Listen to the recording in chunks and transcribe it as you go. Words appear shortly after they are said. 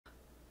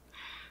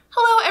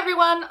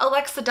everyone,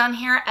 Alexa Donne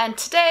here, and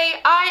today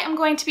I am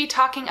going to be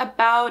talking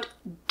about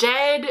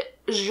dead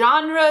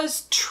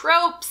genres,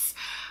 tropes.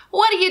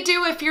 What do you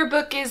do if your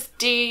book is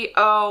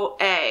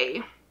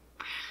DOA?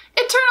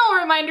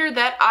 Eternal reminder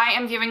that I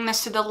am viewing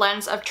this through the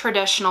lens of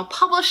traditional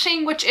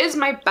publishing, which is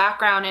my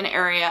background and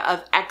area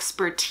of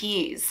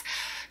expertise.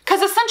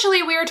 Because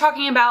essentially we are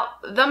talking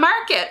about the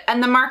market,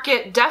 and the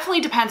market definitely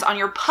depends on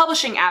your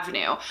publishing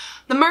avenue.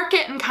 The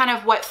market and kind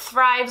of what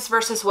thrives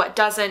versus what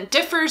doesn't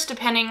differs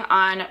depending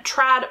on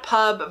trad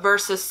pub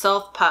versus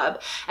self-pub.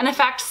 And in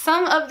fact,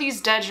 some of these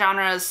dead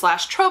genres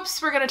slash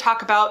tropes we're going to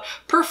talk about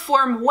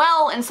perform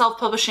well in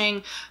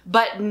self-publishing,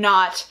 but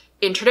not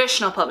in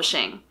traditional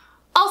publishing.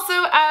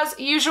 Also, as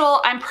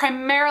usual, I'm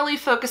primarily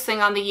focusing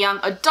on the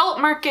young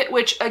adult market,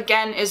 which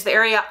again is the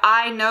area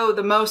I know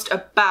the most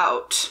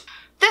about.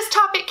 This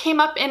topic came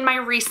up in my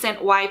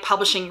recent Why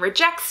Publishing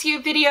Rejects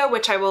You video,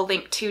 which I will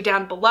link to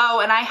down below,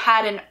 and I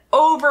had an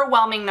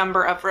overwhelming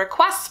number of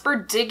requests for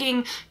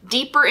digging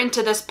deeper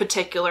into this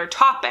particular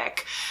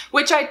topic,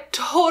 which I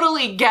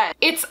totally get.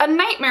 It's a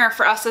nightmare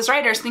for us as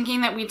writers, thinking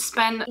that we'd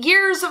spend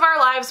years of our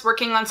lives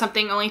working on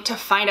something only to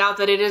find out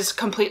that it is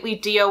completely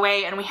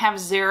DOA and we have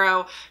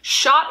zero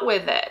shot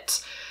with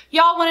it.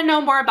 Y'all want to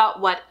know more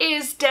about what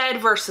is dead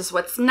versus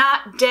what's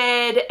not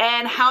dead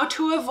and how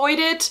to avoid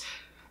it?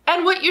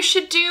 And what you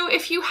should do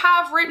if you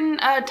have written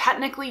a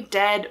technically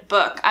dead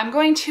book. I'm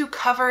going to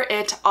cover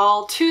it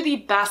all to the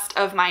best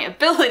of my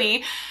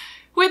ability,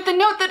 with the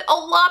note that a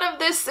lot of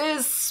this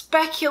is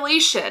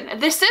speculation.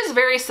 This is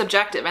very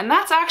subjective, and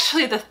that's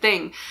actually the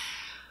thing.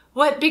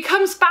 What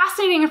becomes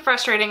fascinating and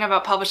frustrating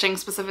about publishing,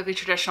 specifically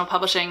traditional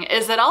publishing,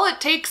 is that all it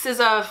takes is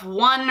a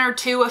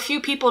few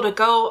people to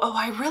go, oh,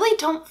 I really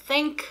don't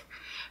think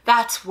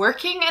that's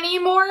working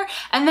anymore,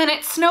 and then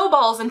it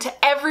snowballs into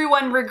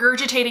everyone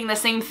regurgitating the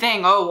same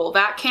thing. Oh, well,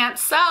 that can't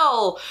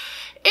sell.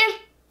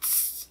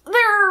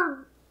 There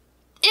are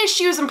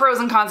issues and pros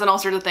and cons and all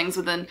sorts of things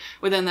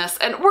within this,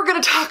 and we're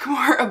gonna talk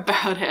more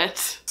about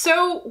it.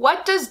 So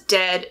what does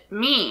dead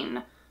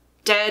mean?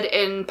 Dead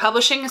in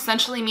publishing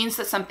essentially means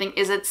that something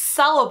isn't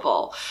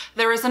sellable.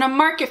 There isn't a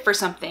market for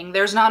something.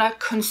 There's not a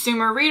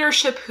consumer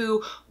readership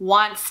who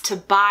wants to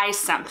buy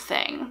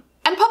something.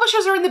 And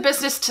publishers are in the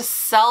business to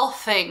sell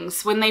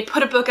things. When they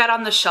put a book out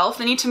on the shelf,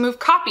 they need to move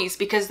copies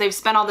because they've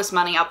spent all this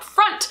money up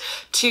front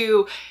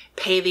to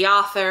pay the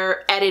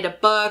author, edit a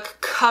book,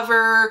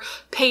 cover,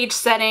 page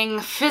setting,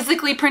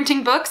 physically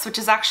printing books, which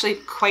is actually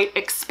quite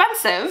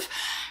expensive,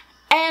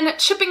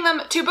 and shipping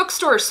them to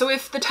bookstores. So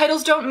if the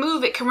titles don't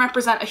move, it can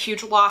represent a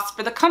huge loss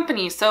for the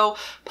company. So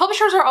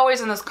publishers are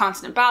always in this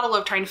constant battle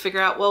of trying to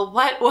figure out, well,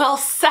 what will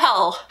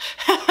sell?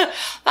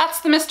 That's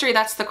the mystery,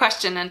 that's the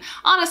question. And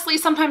honestly,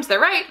 sometimes they're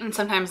right and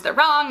sometimes they're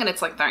wrong, and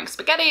it's like throwing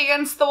spaghetti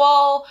against the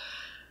wall.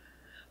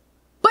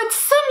 But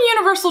some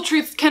universal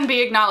truths can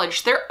be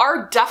acknowledged. There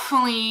are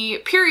definitely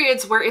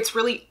periods where it's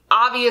really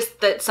obvious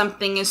that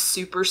something is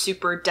super,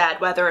 super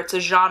dead, whether it's a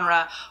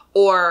genre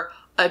or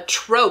a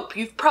trope.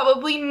 You've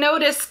probably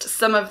noticed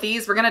some of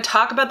these. We're gonna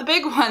talk about the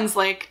big ones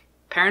like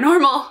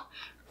paranormal,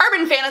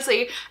 urban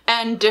fantasy,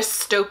 and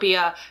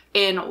dystopia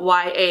in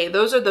YA.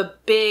 Those are the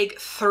big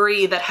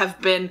three that have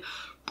been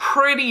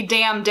pretty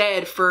damn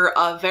dead for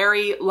a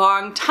very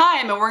long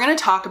time, and we're gonna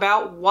talk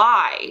about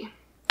why.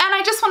 And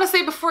I just want to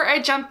say before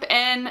I jump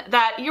in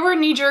that your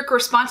knee-jerk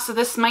response to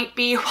this might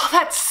be, well,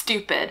 that's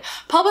stupid.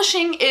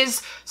 Publishing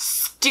is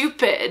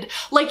stupid.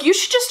 Like, you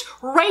should just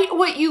write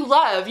what you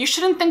love. You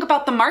shouldn't think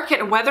about the market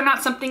and whether or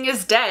not something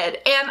is dead.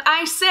 And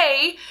I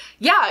say,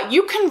 yeah,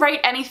 you can write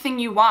anything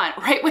you want.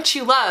 Write what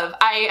you love.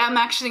 I am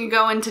actually going to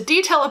go into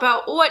detail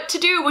about what to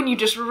do when you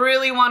just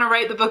really want to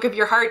write the book of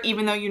your heart,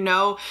 even though you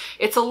know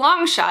it's a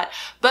long shot.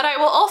 But I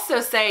will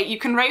also say you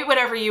can write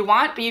whatever you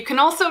want, but you can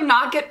also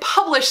not get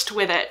published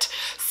with it.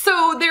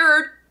 So there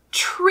are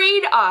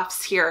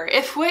trade-offs here.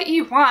 If what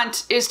you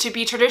want is to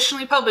be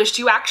traditionally published,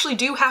 you actually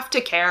do have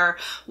to care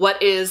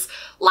what is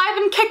live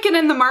and kicking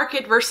in the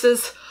market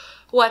versus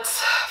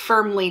what's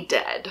firmly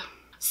dead.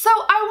 So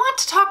I want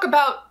to talk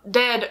about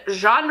dead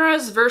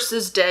genres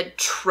versus dead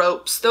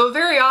tropes, though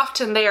very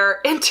often they are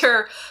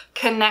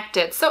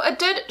interconnected. So a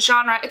dead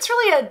genre, it's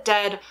really a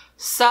dead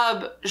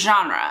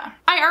sub-genre.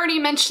 I already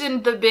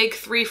mentioned the big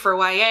three for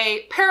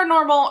YA: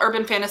 paranormal,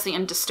 urban fantasy,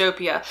 and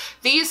dystopia.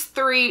 These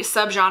three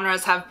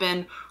subgenres have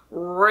been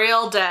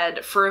real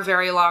dead for a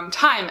very long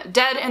time.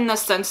 Dead in the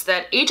sense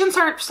that agents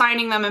aren't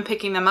signing them and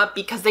picking them up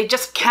because they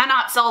just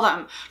cannot sell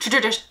them to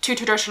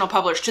traditional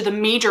publishers, to the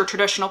major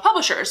traditional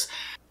publishers.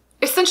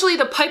 Essentially,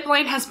 the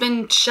pipeline has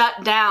been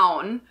shut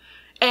down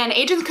and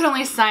agents can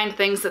only sign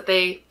things that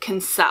they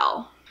can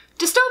sell.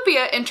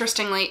 Dystopia,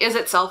 interestingly, is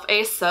itself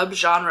a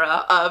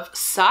subgenre of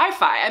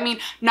sci-fi. I mean,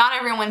 not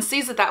everyone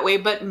sees it that way,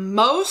 but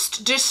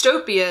most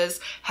dystopias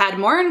had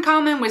more in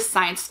common with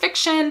science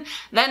fiction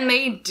than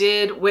they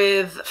did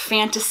with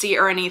fantasy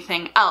or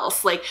anything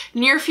else. Like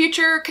near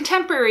future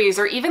contemporaries,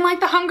 or even like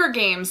the Hunger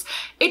Games,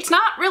 it's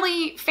not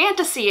really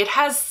fantasy. It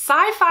has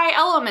sci-fi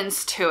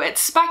elements to it,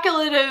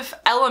 speculative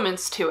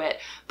elements to it.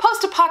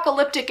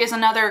 Post-apocalyptic is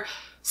another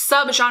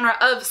subgenre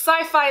of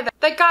sci-fi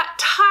that got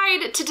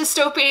tied to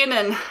dystopian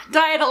and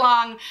died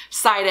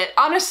alongside it.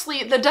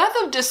 Honestly, the death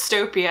of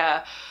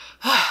dystopia,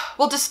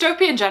 well,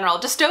 dystopia in general.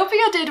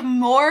 Dystopia did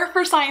more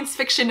for science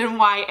fiction and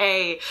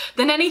YA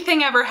than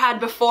anything ever had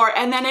before,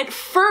 and then it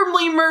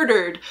firmly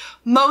murdered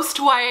most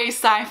YA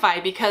sci-fi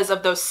because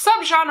of those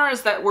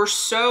subgenres that were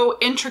so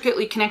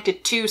intricately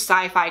connected to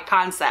sci-fi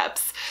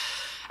concepts.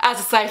 As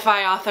a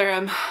sci-fi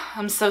author,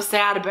 I'm so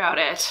sad about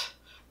it.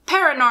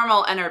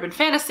 Paranormal and urban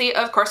fantasy,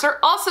 of course, are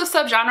also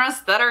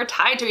subgenres that are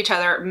tied to each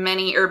other.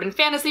 Many urban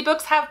fantasy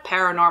books have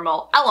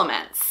paranormal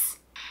elements.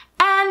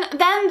 And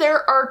then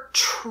there are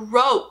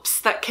tropes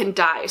that can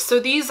die. So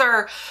these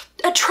are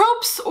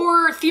tropes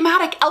or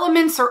thematic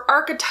elements or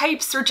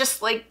archetypes or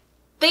just like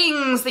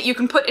things that you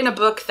can put in a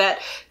book that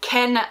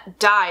can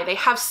die. They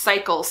have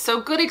cycles.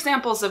 So good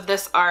examples of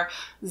this are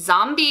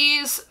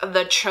zombies,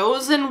 the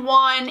chosen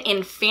one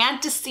in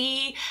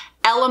fantasy.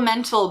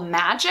 Elemental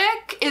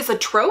magic is a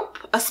trope,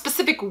 a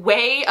specific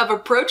way of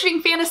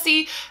approaching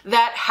fantasy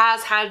that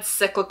has had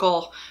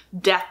cyclical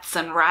deaths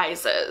and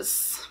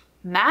rises.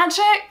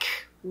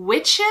 Magic?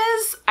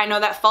 Witches? I know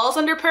that falls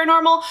under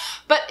paranormal,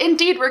 but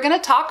indeed we're going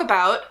to talk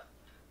about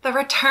the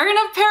return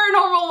of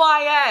paranormal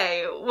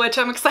YA, which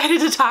I'm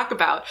excited to talk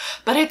about.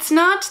 But it's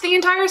not the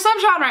entire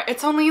subgenre,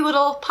 it's only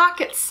little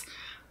pockets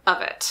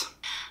of it.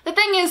 The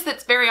thing is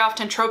that very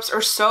often tropes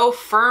are so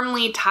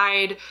firmly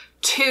tied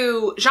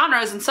to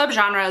genres and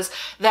subgenres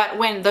that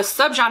when the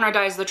subgenre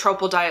dies, the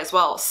trope will die as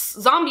well.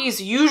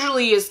 Zombies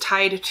usually is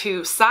tied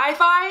to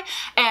sci-fi,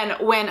 and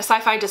when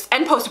sci-fi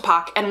and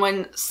post-apoc, and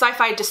when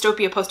sci-fi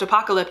dystopia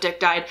post-apocalyptic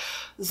died,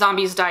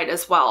 zombies died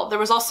as well. There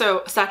was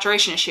also a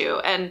saturation issue,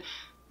 and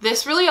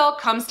this really all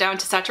comes down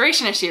to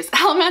saturation issues.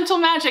 Elemental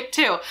magic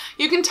too.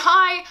 You can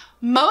tie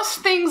most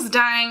things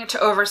dying to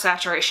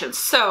oversaturation.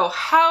 So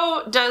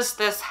how does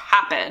this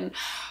happen?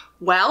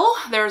 Well,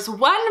 there's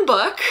one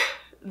book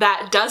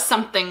that does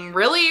something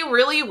really,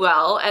 really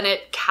well, and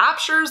it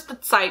captures the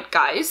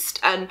zeitgeist,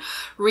 and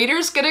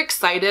readers get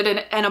excited,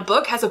 and a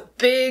book has a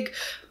big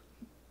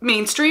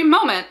mainstream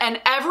moment,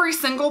 and every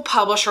single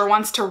publisher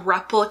wants to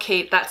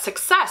replicate that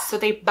success, so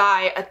they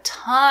buy a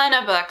ton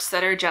of books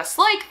that are just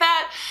like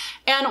that.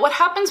 And what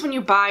happens when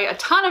you buy a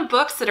ton of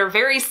books that are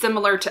very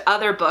similar to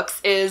other books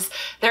is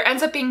there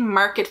ends up being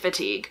market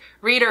fatigue,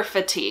 reader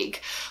fatigue.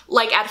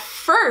 Like at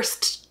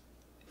first,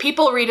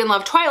 people read and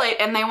love Twilight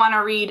and they want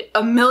to read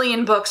a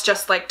million books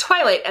just like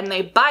Twilight, and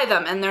they buy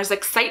them and there's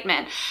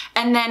excitement.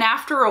 And then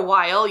after a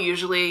while,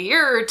 usually a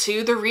year or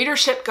two, the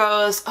readership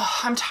goes, oh,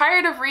 I'm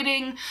tired of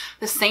reading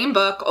the same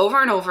book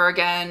over and over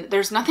again.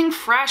 There's nothing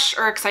fresh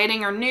or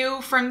exciting or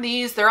new from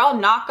these. They're all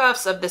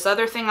knockoffs of this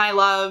other thing I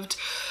loved.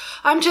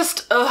 I'm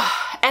just,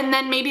 ugh. And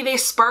then maybe they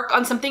spark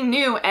on something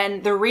new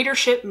and the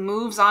readership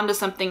moves on to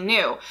something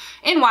new.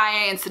 In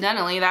YA,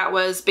 incidentally, that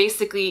was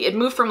basically, it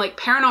moved from like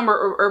paranormal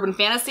or urban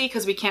fantasy,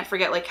 because we can't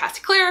forget like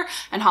Cassie Clare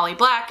and Holly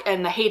Black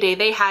and the heyday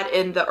they had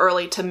in the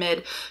early to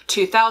mid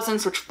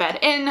 2000s, which fed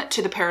in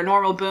to the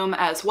paranormal boom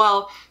as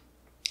well.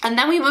 And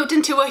then we moved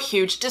into a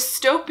huge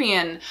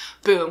dystopian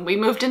boom. We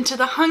moved into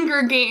the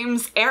Hunger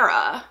Games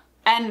era.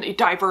 And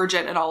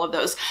Divergent and all of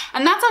those.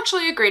 And that's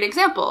actually a great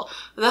example.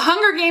 The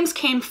Hunger Games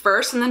came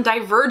first, and then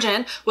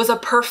Divergent was a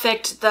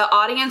perfect, the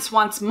audience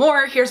wants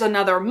more, here's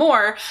another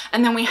more,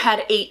 and then we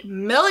had 8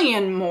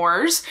 million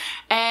mores,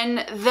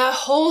 and the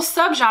whole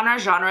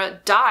genre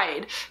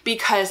died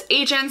because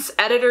agents,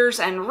 editors,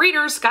 and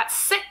readers got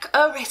sick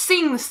of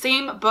seeing the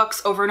same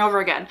books over and over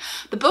again.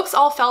 The books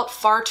all felt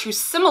far too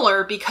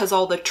similar because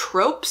all the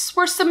tropes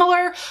were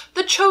similar.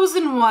 The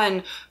chosen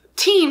one,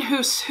 teen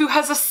who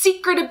has a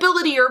secret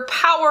ability or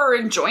power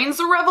and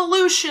joins a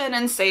revolution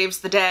and saves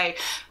the day.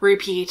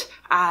 Repeat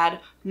ad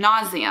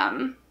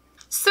nauseum.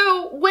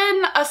 So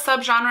when a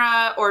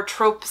subgenre or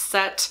trope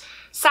set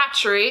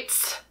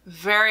saturates,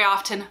 very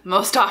often,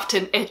 most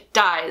often, it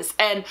dies.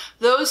 And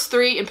those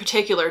three in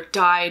particular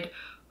died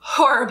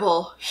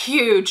horrible,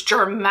 huge,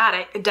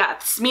 dramatic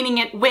deaths, meaning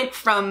it went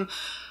from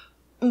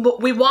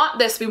we want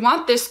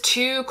this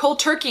to cold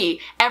turkey.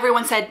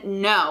 Everyone said,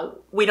 no,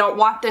 we don't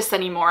want this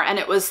anymore. And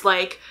it was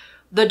like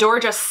the door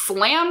just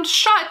slammed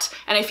shut.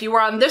 And if you were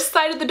on this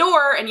side of the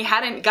door and you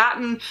hadn't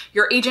gotten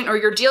your agent or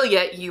your deal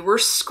yet, you were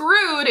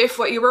screwed if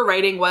what you were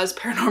writing was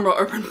paranormal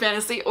urban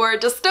fantasy or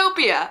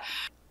dystopia.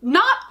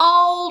 Not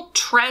all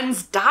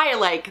trends die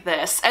like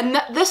this,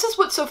 and this is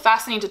what's so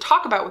fascinating to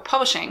talk about with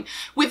publishing.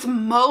 With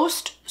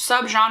most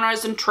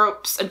subgenres and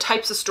tropes and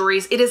types of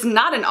stories, it is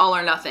not an all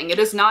or nothing. It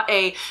is not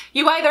a,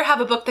 you either have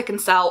a book that can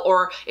sell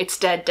or it's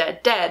dead,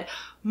 dead, dead.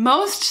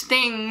 Most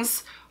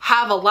things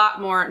have a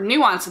lot more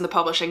nuance in the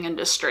publishing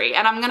industry,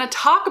 and I'm going to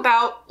talk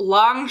about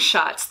long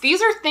shots.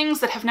 These are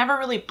things that have never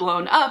really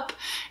blown up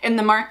in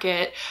the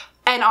market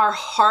and are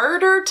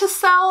harder to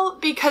sell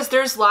because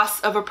there's less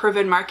of a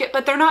proven market,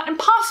 but they're not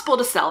impossible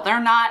to sell.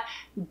 They're not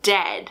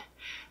dead.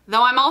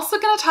 Though I'm also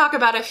going to talk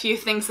about a few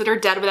things that are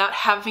dead without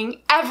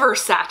having ever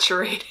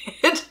saturated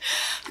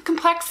the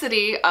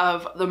complexity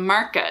of the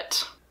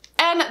market.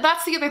 And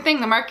that's the other thing,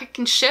 the market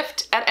can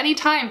shift at any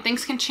time.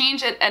 Things can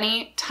change at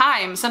any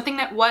time. Something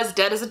that was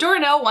dead as a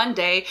doornail one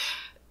day,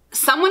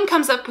 someone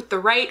comes up with the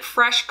right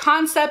fresh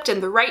concept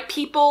and the right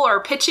people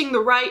are pitching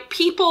the right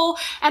people,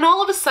 and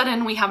all of a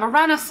sudden we have a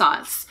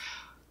renaissance.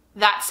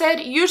 That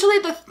said, usually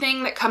the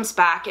thing that comes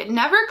back, it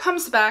never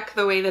comes back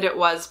the way that it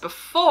was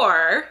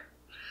before.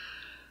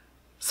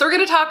 So we're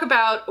going to talk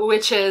about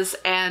witches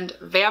and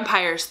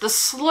vampires, the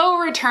slow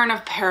return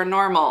of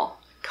paranormal,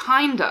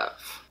 kind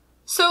of.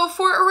 So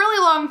for a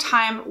really long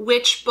time,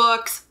 witch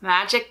books,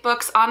 magic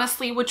books,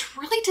 honestly, which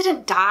really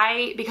didn't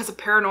die because of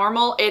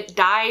paranormal, it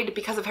died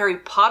because of Harry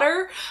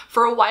Potter.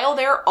 For a while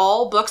there,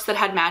 all books that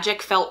had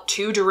magic felt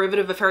too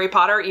derivative of Harry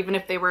Potter, even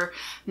if they were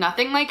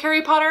nothing like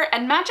Harry Potter,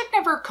 and magic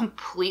never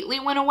completely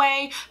went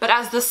away, but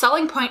as the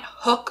selling point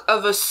hook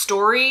of a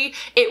story,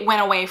 it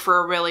went away for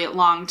a really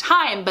long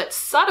time, but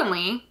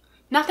suddenly,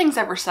 nothing's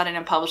ever sudden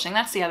in publishing.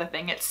 That's the other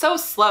thing. It's so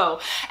slow.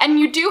 And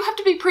you do have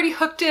to be pretty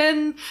hooked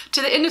in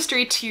to the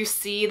industry to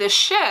see the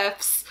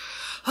shifts,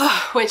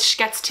 which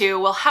gets to,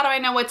 well, how do I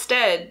know what's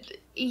dead?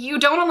 You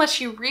don't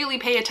unless you really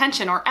pay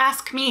attention or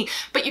ask me,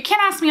 but you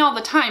can't ask me all the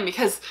time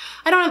because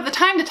I don't have the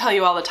time to tell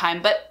you all the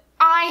time, but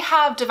I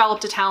have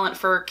developed a talent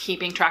for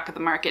keeping track of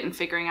the market and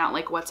figuring out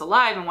like what's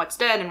alive and what's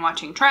dead and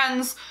watching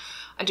trends.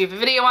 I do have a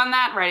video on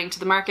that, Writing to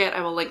the Market.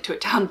 I will link to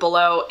it down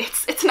below.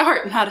 It's an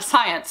art, not a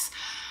science.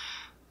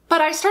 But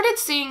I started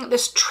seeing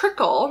this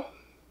trickle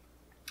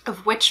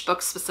of witch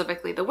books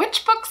specifically. The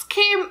witch books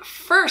came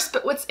first,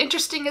 but what's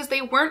interesting is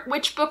they weren't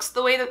witch books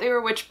the way that they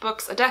were witch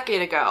books a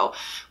decade ago,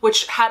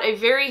 which had a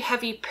very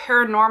heavy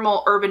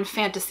paranormal urban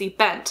fantasy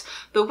bent.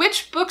 The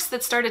witch books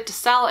that started to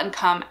sell and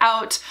come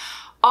out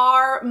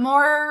are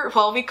more,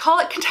 well, we call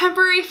it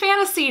contemporary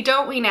fantasy,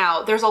 don't we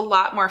now? There's a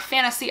lot more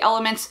fantasy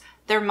elements.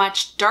 They're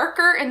much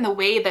darker in the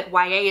way that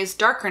YA is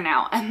darker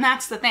now. And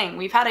that's the thing.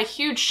 We've had a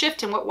huge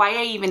shift in what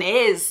YA even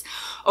is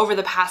over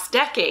the past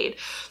decade.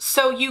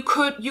 So you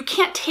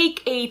can't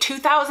take a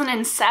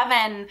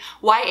 2007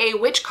 YA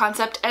witch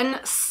concept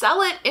and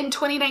sell it in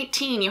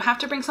 2019. You have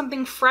to bring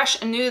something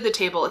fresh and new to the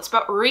table. It's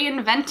about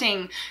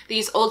reinventing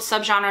these old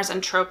subgenres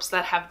and tropes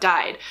that have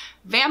died.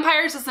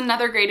 Vampires is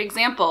another great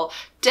example.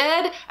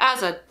 Dead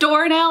as a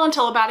doornail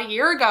until about a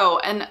year ago.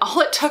 And all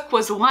it took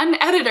was one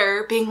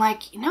editor being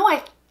like, you know,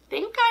 I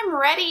think I'm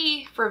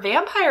ready for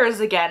vampires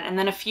again. And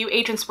then a few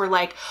agents were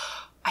like,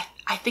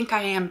 I think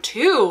I am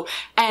too.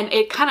 And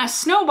it kind of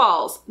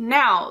snowballs.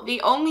 Now,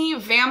 the only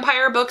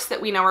vampire books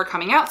that we know are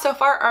coming out so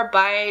far are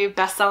by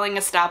best-selling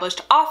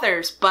established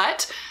authors,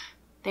 but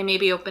they may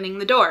be opening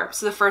the door.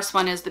 So the first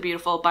one is The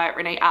Beautiful by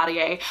Renee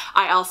Ahdieh.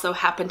 I also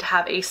happen to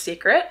have a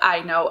secret.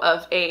 I know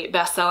of a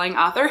best-selling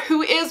author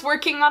who is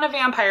working on a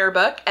vampire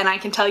book, and I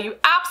can tell you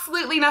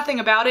absolutely nothing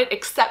about it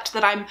except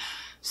that I'm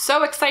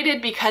so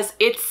excited because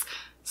it's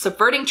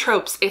subverting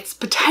tropes. It's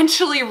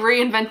potentially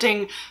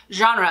reinventing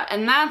genre.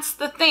 And that's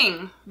the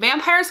thing.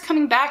 Vampires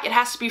coming back, it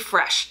has to be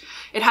fresh.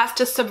 It has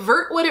to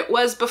subvert what it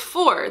was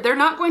before. They're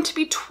not going to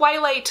be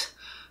Twilight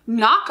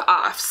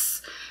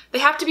knockoffs. They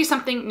have to be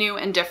something new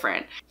and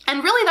different.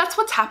 And really that's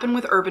what's happened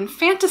with urban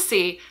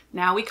fantasy.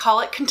 Now we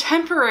call it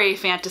contemporary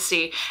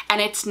fantasy.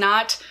 And it's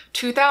not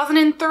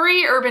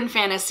 2003 urban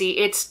fantasy,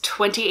 it's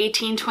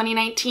 2018,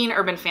 2019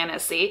 urban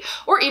fantasy,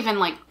 or even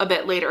like a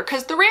bit later,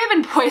 because The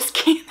Raven Boys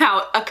came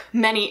out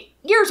many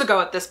years ago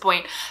at this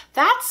point.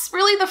 That's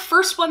really the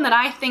first one that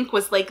I think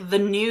was like the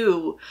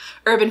new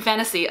urban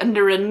fantasy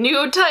under a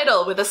new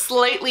title with a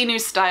slightly new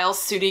style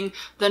suiting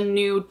the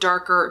new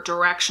darker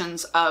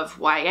directions of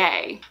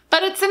YA.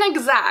 But it's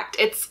inexact,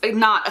 it's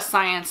not a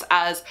science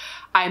as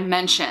I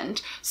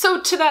mentioned. So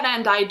to that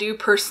end, I do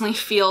personally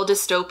feel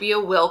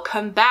dystopia will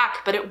come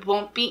back, but it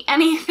won't be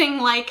anything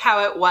like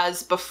how it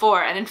was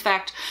before. And in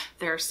fact,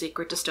 there are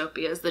secret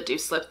dystopias that do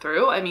slip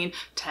through. I mean,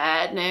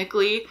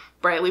 technically,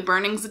 Brightly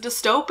Burning's a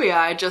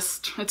dystopia.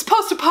 It's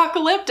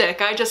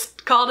post-apocalyptic. I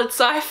just called it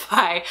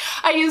sci-fi.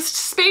 I used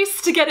space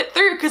to get it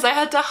through because I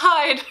had to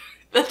hide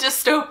the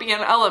dystopian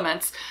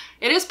elements.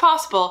 It is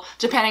possible,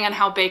 depending on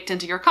how baked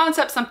into your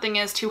concept something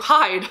is, to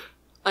hide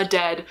a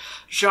dead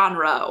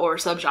genre or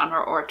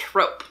subgenre or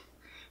trope.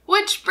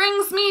 Which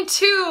brings me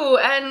to,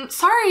 and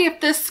sorry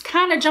if this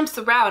kind of jumps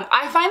around,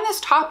 I find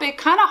this topic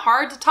kind of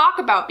hard to talk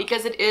about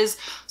because it is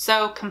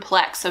so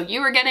complex. So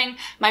you are getting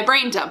my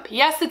brain dump.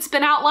 Yes, it's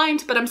been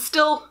outlined, but I'm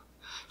still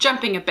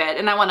jumping a bit,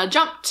 and I want to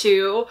jump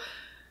to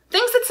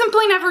things that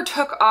simply never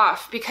took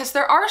off, because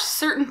there are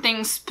certain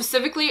things,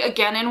 specifically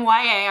again in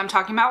YA, I'm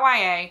talking about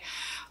YA,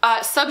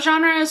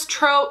 subgenres,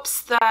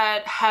 tropes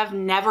that have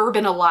never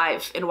been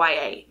alive in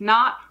YA.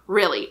 Not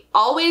really.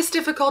 Always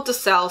difficult to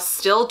sell,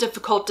 still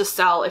difficult to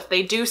sell. If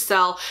they do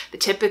sell, they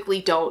typically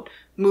don't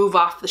move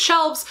off the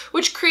shelves,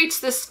 which creates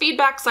this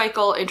feedback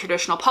cycle in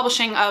traditional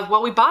publishing of,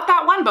 well, we bought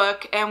that one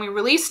book and we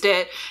released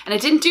it and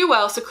it didn't do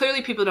well, so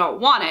clearly people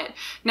don't want it.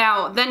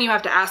 Now, then you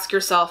have to ask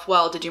yourself,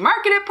 well, did you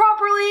market it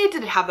properly?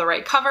 Did it have the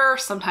right cover?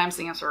 Sometimes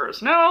the answer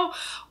is no.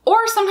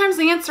 Or sometimes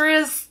the answer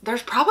is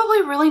there's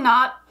probably really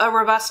not a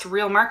robust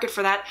real market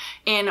for that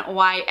in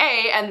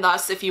YA, and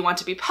thus if you want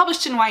to be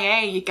published in YA,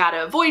 you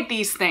gotta avoid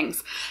these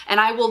things. And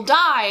I will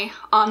die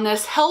on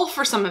this hill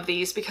for some of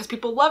these because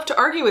people love to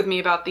argue with me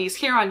about these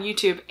here on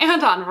YouTube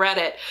and on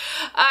Reddit.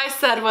 I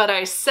said what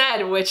I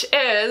said, which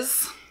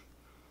is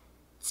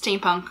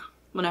steampunk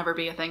will never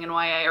be a thing in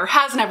YA, or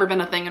has never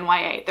been a thing in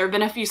YA. There have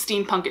been a few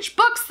steampunkish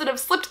books that have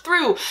slipped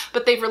through,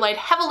 but they've relied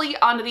heavily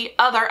onto the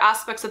other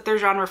aspects of their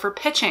genre for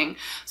pitching.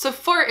 So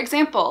for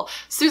example,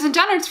 Susan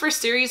Dennard's first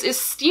series is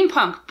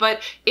steampunk,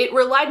 but it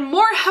relied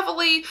more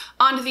heavily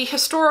onto the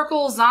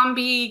historical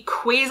zombie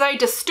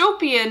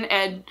quasi-dystopian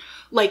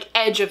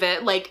edge of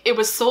it. Like, it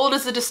was sold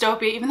as a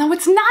dystopia, even though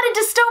it's not a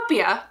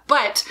dystopia,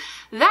 but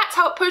that's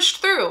how it pushed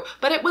through.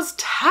 But it was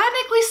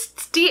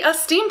technically a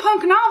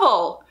steampunk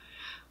novel.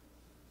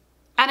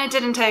 And it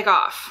didn't take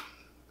off.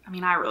 I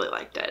mean, I really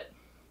liked it.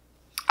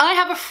 I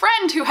have a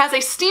friend who has a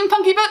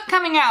steampunky book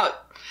coming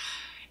out.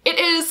 It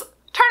is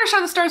Tarnished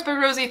on the Stars by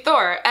Rosie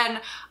Thor, and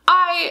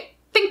I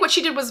think what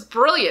she did was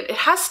brilliant. It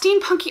has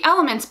steampunky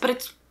elements, but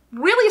it's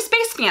really a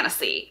space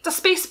fantasy. It's a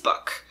space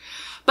book.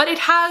 But it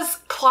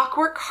has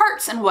clockwork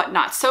hearts and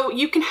whatnot, so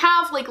you can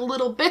have like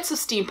little bits of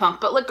steampunk,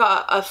 but like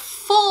a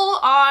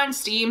full-on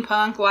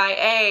steampunk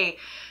YA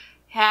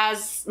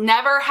has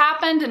never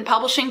happened, and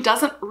publishing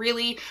doesn't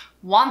really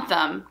want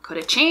them. Could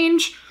it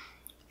change?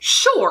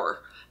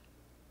 Sure,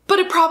 but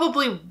it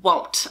probably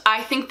won't.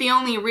 I think the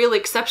only real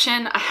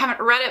exception, I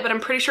haven't read it, but I'm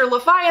pretty sure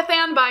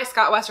Leviathan by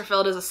Scott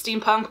Westerfeld is a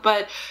steampunk,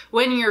 but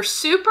when you're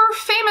super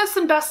famous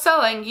and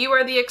best-selling, you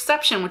are the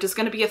exception, which is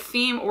going to be a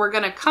theme we're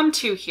going to come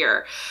to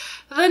here.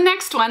 The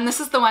next one, this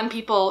is the one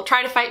people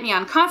try to fight me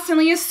on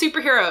constantly, is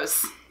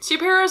superheroes.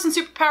 Superheroes and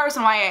superpowers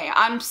in YA.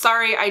 I'm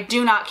sorry, I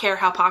do not care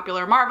how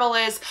popular Marvel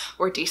is,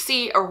 or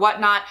DC, or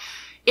whatnot.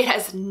 It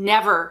has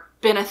never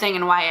been a thing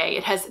in YA.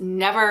 It has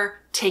never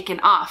taken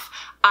off.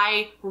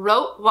 I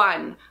wrote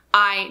one.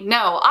 I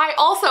know. I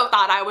also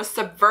thought I was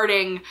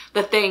subverting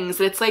the things.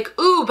 It's like,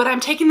 ooh, but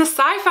I'm taking the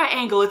sci-fi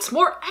angle. It's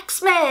more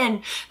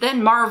X-Men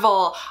than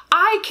Marvel.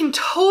 I can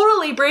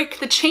totally break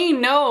the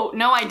chain. No,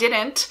 I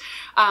didn't.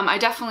 I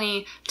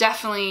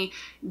definitely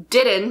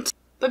didn't.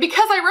 But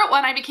because I wrote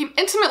one, I became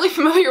intimately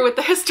familiar with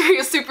the history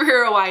of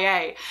superhero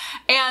YA.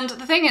 And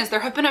the thing is, there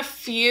have been a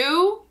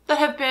few that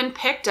have been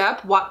picked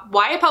up.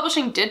 YA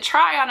Publishing did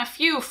try on a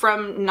few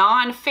from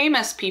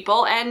non-famous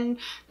people, and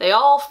they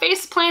all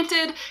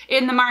face-planted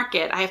in the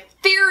market. I have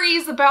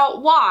theories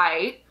about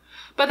why,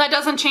 but that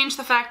doesn't change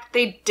the fact that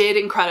they did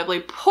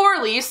incredibly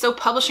poorly, so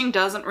publishing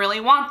doesn't really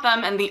want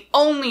them, and the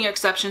only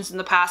exceptions in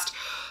the past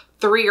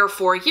 3 or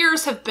 4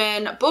 years have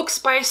been books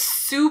by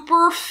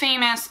super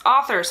famous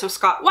authors. So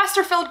Scott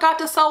Westerfeld got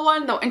to sell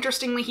one, though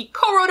interestingly he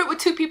co-wrote it with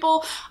 2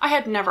 people I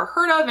had never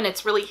heard of, and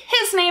it's really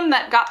his name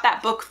that got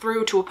that book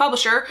through to a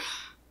publisher,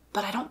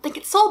 but I don't think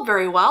it sold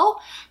very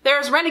well.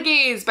 There's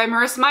Renegades by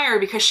Marissa Meyer,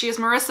 because she is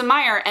Marissa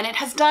Meyer, and it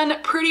has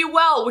done pretty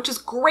well, which is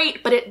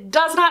great, but it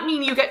does not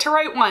mean you get to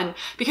write one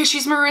because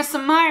she's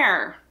Marissa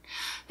Meyer.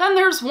 Then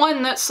there's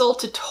one that sold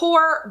to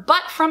Tor,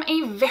 but from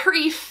a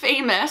very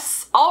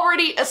famous,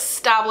 already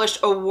established,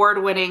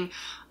 award-winning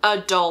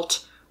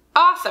adult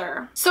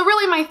author. So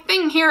really my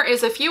thing here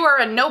is, if you are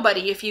a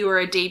nobody, if you are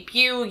a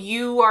debut,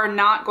 you are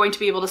not going to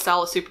be able to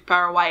sell a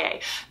superpower YA.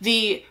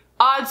 The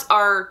odds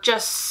are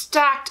just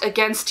stacked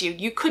against you.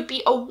 You could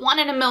be a 1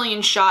 in a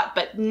million shot,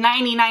 but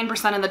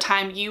 99% of the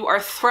time you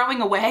are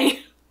throwing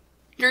away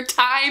your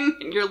time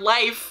and your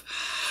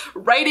life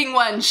writing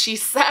one. She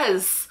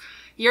says,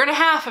 1.5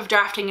 years of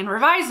drafting and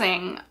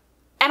revising.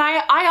 And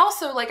I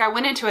also, like, I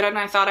went into it and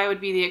I thought I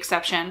would be the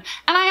exception.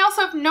 And I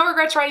also have no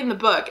regrets writing the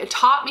book. It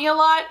taught me a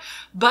lot,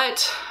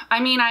 but I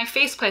mean, I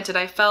face planted.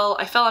 I fell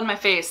on my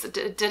face.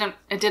 It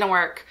didn't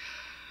work.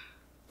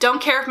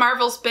 Don't care if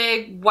Marvel's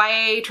big.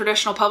 YA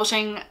traditional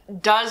publishing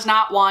does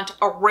not want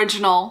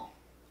original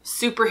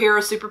superhero,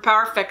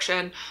 superpower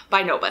fiction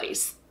by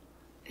nobodies.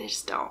 They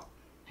just don't.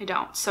 They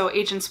don't. So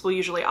agents will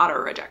usually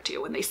auto-reject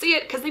you when they see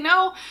it, because they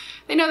know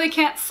they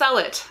can't sell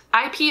it.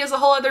 IP is a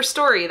whole other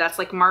story. That's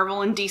like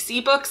Marvel and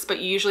DC books, but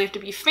you usually have to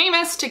be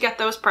famous to get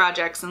those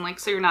projects, and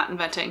like, so you're not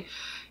inventing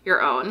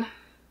your own.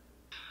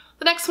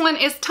 The next one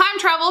is time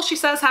travel, she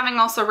says, having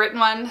also written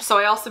one, so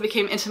I also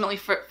became intimately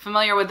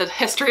familiar with the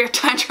history of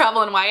time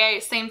travel in YA.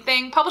 Same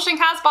thing. Publishing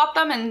has bought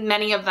them, and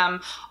many of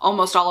them,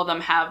 almost all of them,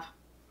 have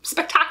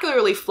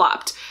spectacularly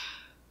flopped.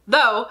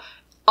 Though,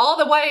 all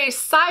the YA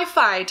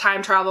sci-fi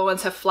time travel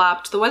ones have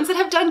flopped. The ones that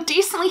have done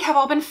decently have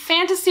all been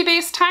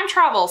fantasy-based time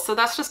travel, so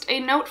that's just a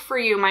note for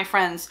you, my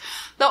friends.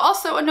 Though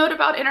also a note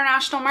about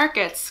international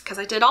markets, because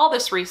I did all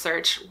this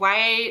research.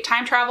 YA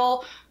time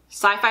travel,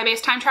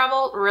 sci-fi-based time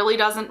travel really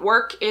doesn't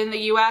work in the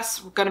US.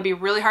 It's gonna be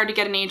really hard to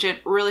get an agent,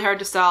 really hard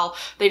to sell.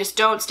 They just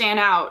don't stand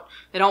out.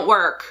 They don't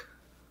work,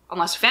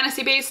 unless they're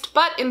fantasy-based.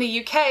 But in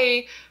the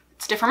UK,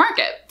 it's a different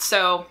market.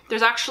 So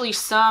there's actually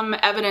some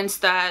evidence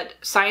that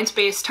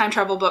science-based time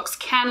travel books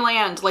can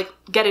land, like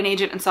get an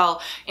agent and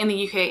sell in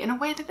the UK in a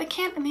way that they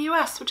can't in the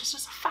US, which is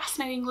just a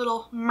fascinating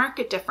little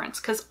market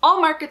difference because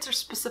all markets are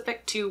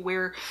specific to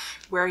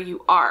where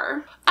you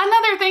are.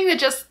 Another thing that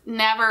just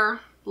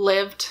never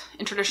lived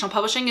in traditional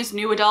publishing is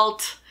new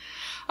adult.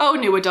 Oh,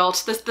 new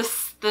adult. This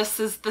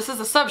is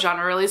a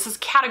subgenre, really. This is a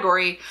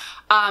category.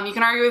 You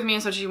can argue with me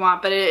as much as you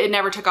want, but it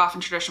never took off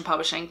in traditional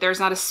publishing. There's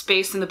not a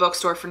space in the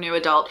bookstore for new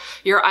adult.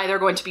 You're either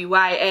going to be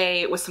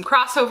YA with some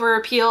crossover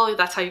appeal,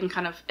 that's how you can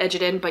kind of edge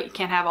it in, but you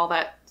can't have all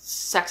that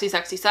sexy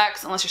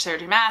sex unless you're Sarah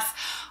J. Maas,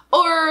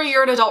 or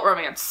you're an adult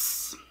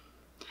romance.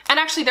 And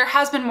actually there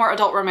has been more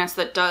adult romance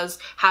that does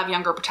have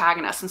younger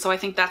protagonists, and so I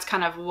think that's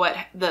kind of what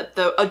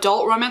the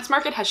adult romance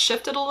market has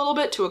shifted a little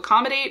bit to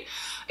accommodate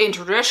in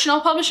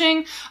traditional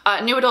publishing.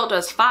 New adult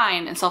does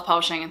fine in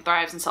self-publishing and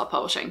thrives in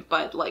self-publishing,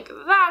 but like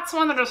that's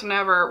one that just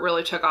never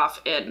really took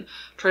off in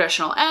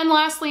traditional. And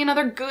lastly,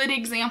 another good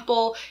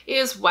example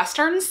is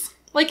Westerns.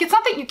 Like, it's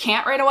not that you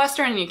can't write a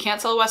Western and you can't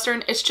sell a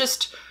Western, it's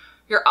just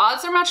your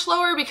odds are much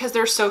lower because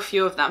there's so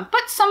few of them,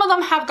 but some of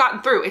them have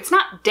gotten through. It's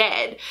not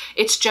dead,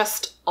 it's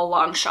just a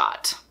long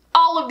shot.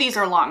 All of these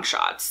are long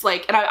shots.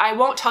 Like, and I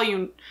won't tell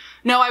you,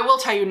 no, I will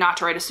tell you not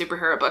to write a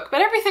superhero book,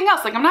 but everything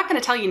else, like I'm not gonna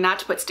tell you not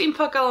to put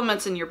steampunk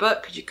elements in your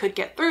book because you could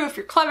get through if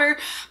you're clever.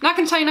 I'm not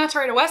gonna tell you not to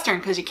write a Western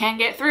because you can't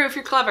get through if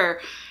you're clever,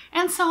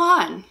 and so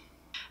on.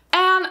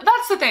 And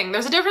that's the thing,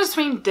 there's a difference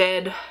between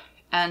dead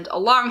and a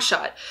long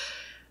shot.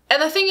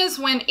 And the thing is,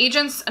 when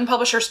agents and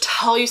publishers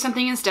tell you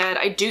something is dead,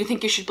 I do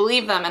think you should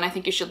believe them and I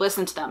think you should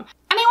listen to them.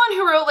 Anyone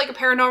who wrote like a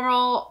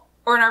paranormal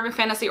or an urban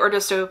fantasy or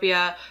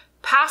dystopia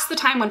past the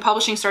time when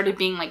publishing started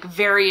being like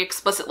very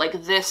explicit,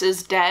 like this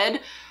is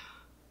dead,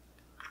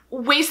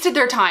 wasted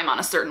their time on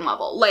a certain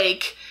level.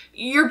 Like,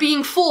 you're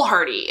being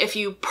foolhardy if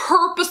you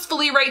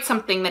purposefully write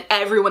something that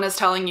everyone is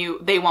telling you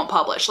they won't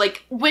publish.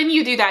 Like, when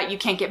you do that, you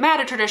can't get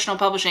mad at traditional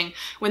publishing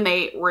when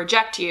they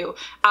reject you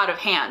out of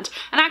hand.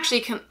 And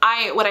actually,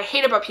 what I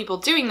hate about people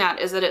doing that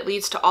is that it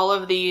leads to all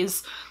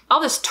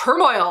this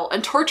turmoil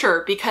and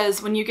torture,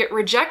 because when you get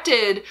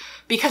rejected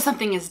because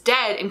something is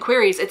dead in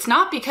queries, it's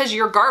not because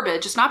you're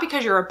garbage, it's not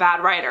because you're a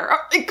bad writer. Or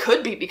it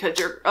could be because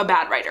you're a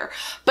bad writer,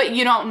 but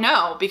you don't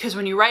know, because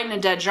when you write in a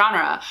dead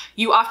genre,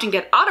 you often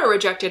get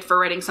auto-rejected for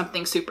writing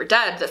something super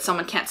dead that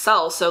someone can't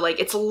sell. So like,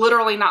 it's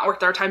literally not worth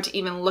their time to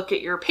even look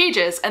at your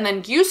pages, and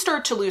then you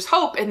start to lose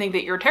hope and think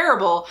that you're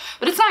terrible,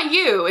 but it's not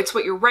you, it's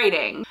what you're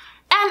writing. And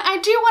I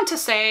do want to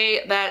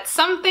say that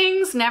some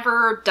things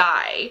never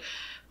die.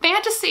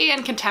 Fantasy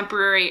and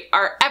contemporary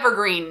are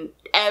evergreen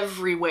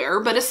everywhere,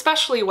 but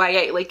especially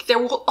YA. Like, there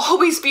will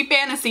always be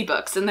fantasy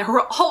books and there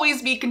will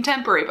always be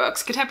contemporary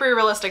books, contemporary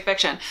realistic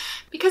fiction,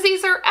 because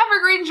these are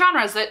evergreen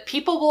genres that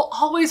people will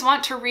always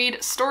want to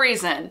read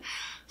stories in.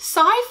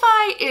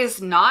 Sci-fi is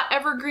not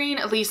evergreen,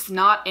 at least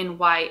not in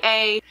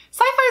YA.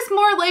 Sci-fi is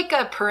more like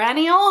a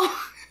perennial.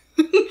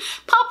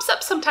 Pops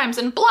up sometimes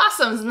and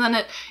blossoms, and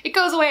then it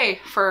goes away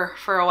for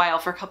a while,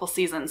 for a couple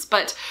seasons.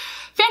 But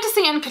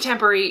fantasy and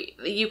contemporary,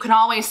 you can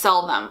always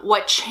sell them.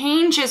 What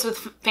changes with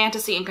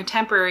fantasy and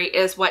contemporary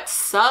is what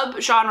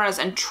subgenres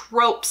and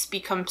tropes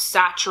become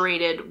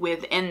saturated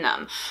within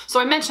them. So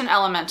I mentioned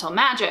elemental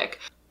magic.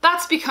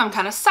 That's become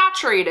kind of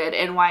saturated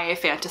in YA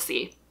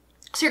fantasy.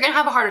 So you're gonna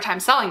have a harder time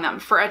selling them.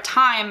 For a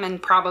time,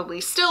 and probably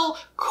still,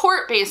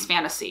 court-based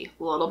fantasy,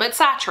 a little bit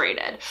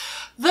saturated.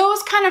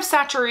 Those kind of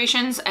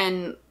saturations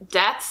and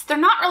deaths, they're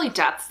not really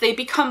deaths, they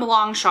become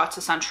long shots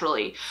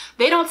essentially.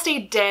 They don't stay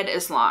dead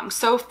as long.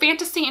 So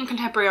fantasy and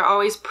contemporary are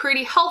always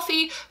pretty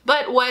healthy,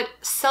 but what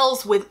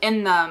sells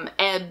within them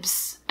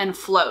ebbs and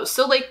flows.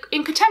 So like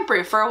in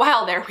contemporary, for a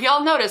while there, we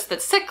all noticed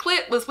that sick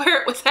lit was where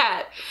it was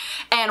at,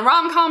 and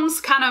rom-coms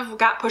kind of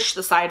got pushed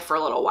aside for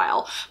a little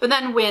while. But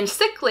then when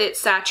sick lit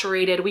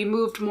saturated, we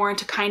moved more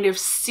into kind of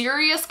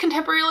serious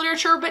contemporary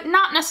literature, but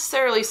not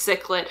necessarily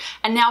sick lit,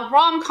 and now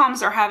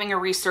rom-coms are having a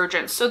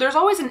resurgence. So there's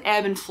always an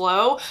ebb and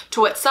flow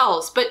to what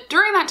sells. But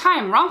during that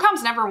time,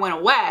 rom-coms never went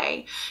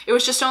away. It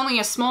was just only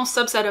a small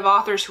subset of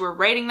authors who were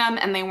writing them,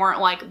 and they weren't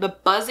like the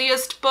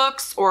buzziest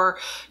books, or,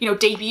 you know,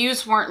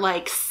 debuts weren't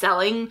like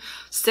selling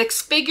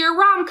six-figure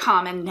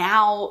rom-com, and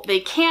now they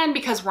can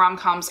because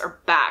rom-coms are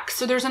back.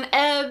 So there's an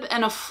ebb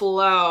and a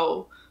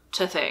flow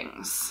to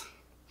things.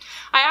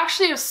 I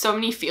actually have so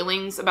many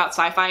feelings about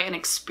sci-fi and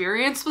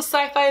experience with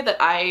sci-fi that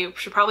I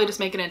should probably just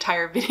make an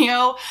entire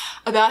video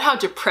about how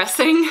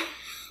depressing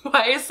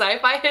YA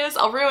sci-fi is.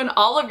 I'll ruin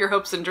all of your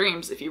hopes and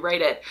dreams if you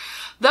write it.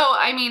 Though,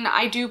 I mean,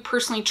 I do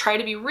personally try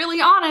to be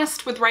really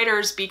honest with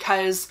writers,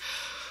 because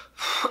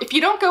if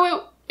you don't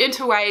go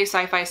into YA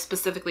sci-fi,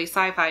 specifically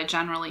sci-fi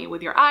generally,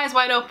 with your eyes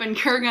wide open,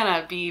 you're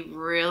gonna be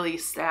really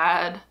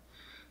sad.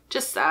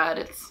 Just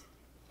sad.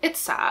 It's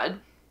sad.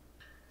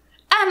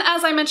 And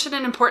as I mentioned,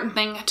 an important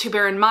thing to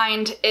bear in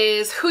mind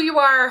is who you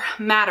are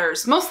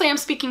matters. Mostly I'm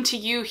speaking to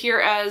you here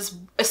as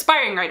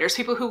aspiring writers,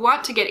 people who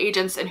want to get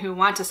agents and who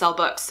want to sell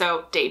books.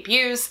 So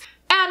debuts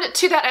And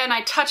to that end,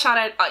 I touch on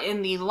it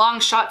in the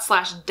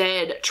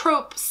longshot/dead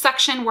trope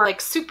section where like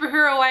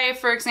Superhero YA,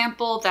 for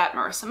example, that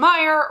Marissa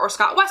Meyer or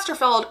Scott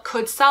Westerfeld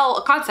could sell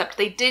a concept.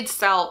 They did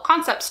sell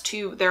concepts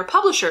to their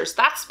publishers.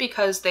 That's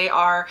because they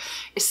are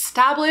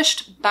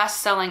established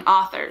best-selling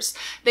authors.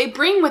 They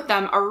bring with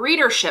them a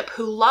readership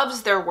who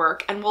loves their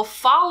work and will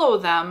follow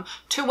them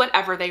to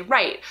whatever they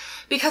write.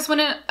 Because when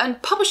a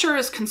publisher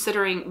is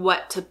considering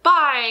what to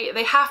buy,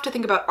 they have to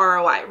think about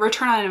ROI,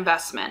 return on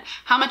investment.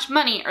 How much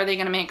money are they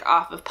going to make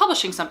off of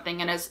publishing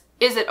something, and is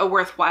it a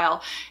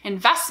worthwhile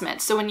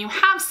investment? So when you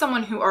have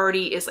someone who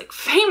already is like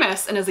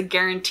famous and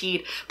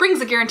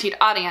brings a guaranteed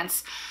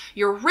audience,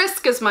 your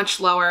risk is much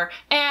lower,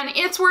 and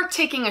it's worth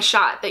taking a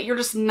shot that you're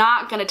just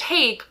not going to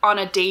take on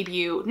a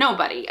debut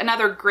nobody.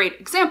 Another great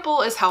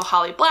example is how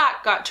Holly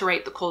Black got to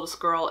write The Coldest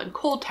Girl in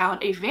Cold Town,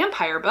 a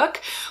vampire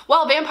book,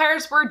 while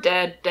vampires were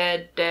dead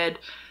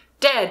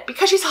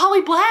because she's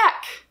Holly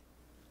Black.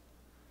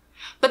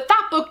 But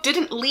that book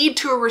didn't lead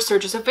to a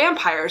resurgence of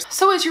vampires.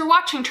 So as you're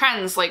watching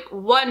trends, like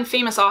one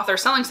famous author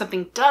selling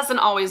something doesn't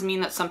always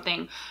mean that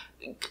something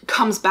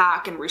comes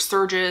back and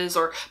resurges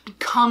or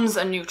becomes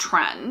a new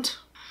trend.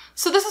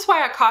 So this is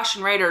why I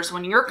caution writers,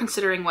 when you're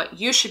considering what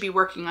you should be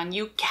working on,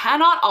 you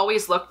cannot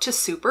always look to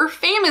super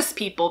famous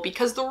people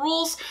because the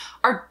rules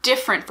are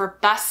different for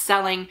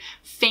best-selling,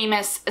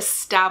 famous,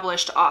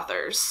 established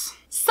authors.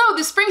 So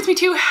this brings me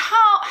to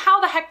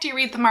how the heck do you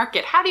read the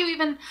market? How do you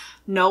even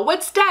know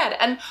what's dead?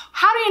 And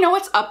how do you know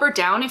what's up or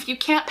down if you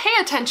can't pay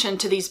attention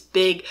to these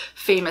big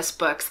famous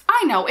books?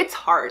 I know it's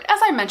hard. As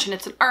I mentioned,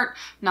 it's an art,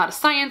 not a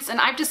science, and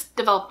I've just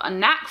developed a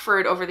knack for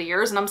it over the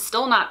years, and I'm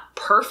still not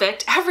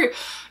perfect.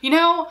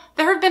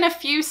 There have been a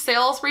few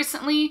sales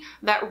recently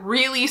that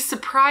really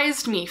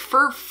surprised me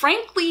for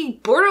frankly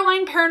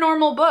borderline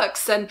paranormal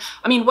books. And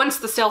I mean, once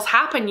the sales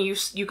happen,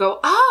 you go,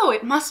 oh,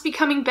 it must be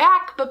coming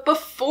back. But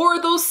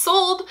before those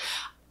sold,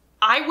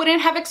 I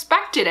wouldn't have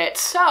expected it.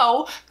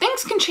 So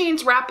things can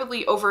change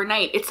rapidly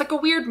overnight. It's like a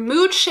weird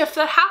mood shift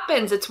that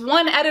happens. It's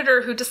one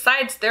editor who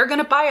decides they're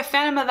gonna buy a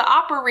Phantom of the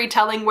Opera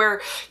retelling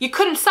where you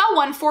couldn't sell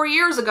one 4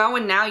 years ago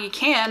and now you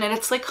can. And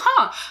it's like,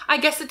 I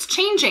guess it's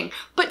changing.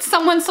 But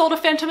someone sold a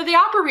Phantom of the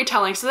Opera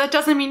retelling, so that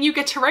doesn't mean you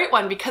get to write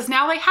one because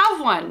now they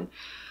have one.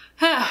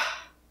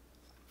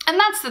 And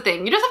that's the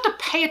thing. You just have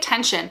to pay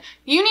attention.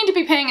 You need to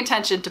be paying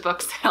attention to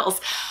book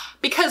sales,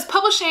 because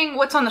publishing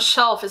what's on the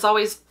shelf is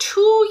always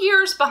 2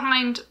 years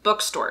behind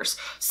bookstores.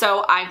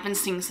 So I've been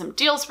seeing some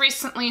deals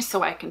recently,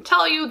 so I can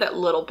tell you that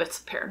little bits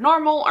of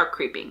paranormal are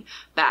creeping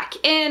back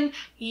in.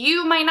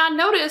 You might not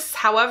notice,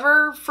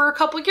 however, for a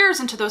couple years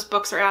until those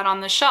books are out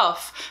on the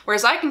shelf.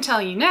 Whereas I can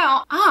tell you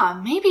now,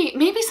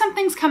 maybe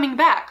something's coming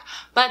back.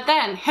 But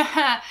then,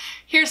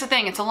 here's the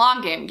thing, it's a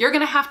long game. You're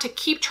gonna have to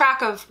keep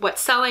track of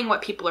what's selling,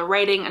 what people are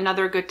writing.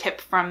 Another good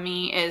tip from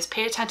me is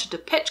pay attention to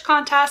pitch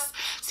contests,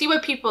 see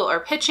what people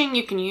are pitching.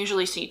 You can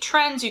usually see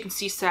trends, you can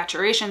see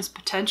saturations,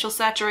 potential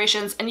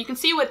saturations, and you can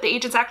see what the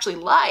agents actually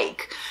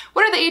like.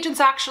 What are the agents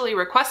actually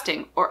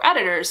requesting, or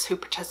editors who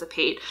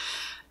participate?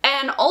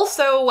 And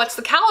also, what's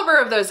the caliber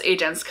of those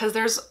agents? Because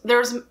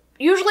there's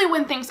usually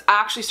when things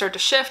actually start to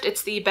shift,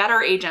 it's the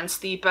better agents,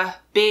 the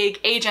big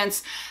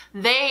agents.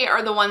 They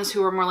are the ones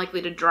who are more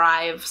likely to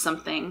drive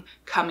something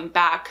coming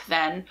back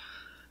than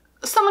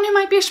someone who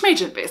might be a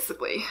schmagent,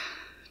 basically.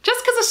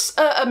 Just because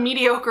a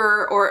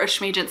mediocre or a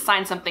schmagent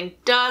signs something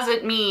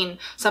doesn't mean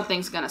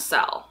something's gonna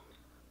sell.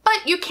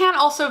 But you can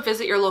also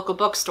visit your local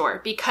bookstore,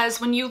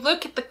 because when you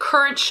look at the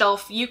current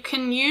shelf, you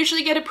can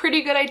usually get a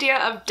pretty good idea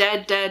of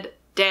dead.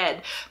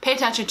 Pay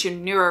attention to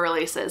newer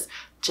releases.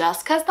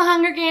 Just because The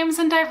Hunger Games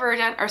and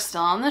Divergent are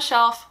still on the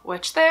shelf,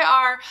 which they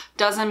are,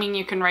 doesn't mean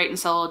you can write and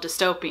sell a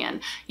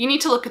dystopian. You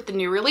need to look at the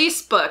new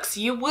release books.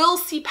 You will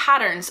see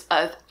patterns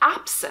of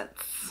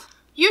absence.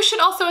 You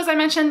should also, as I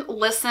mentioned,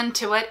 listen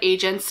to what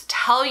agents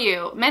tell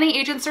you. Many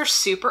agents are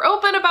super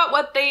open about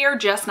what they are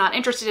just not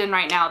interested in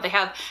right now. They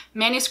have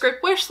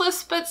manuscript wish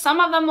lists, but some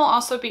of them will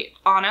also be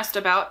honest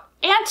about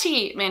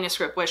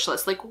anti-manuscript wish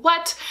lists, like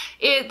what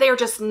they're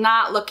just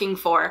not looking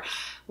for.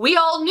 We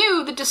all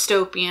knew the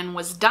dystopian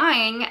was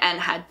dying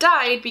and had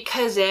died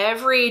because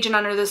every agent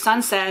under the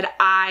sun said,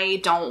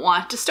 I don't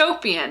want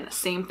dystopian.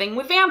 Same thing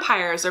with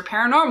vampires or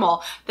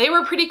paranormal. They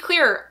were pretty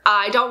clear,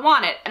 I don't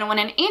want it. And when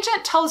an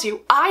agent tells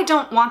you, I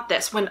don't want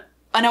this, when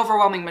an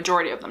overwhelming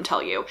majority of them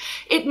tell you,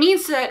 it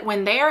means that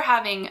when they are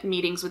having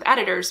meetings with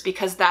editors,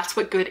 because that's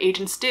what good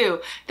agents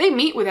do, they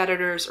meet with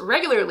editors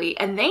regularly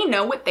and they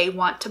know what they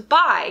want to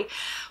buy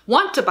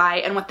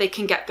and what they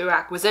can get through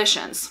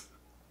acquisitions.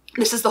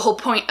 This is the whole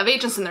point of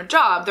agents in their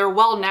job. They're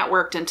well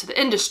networked into the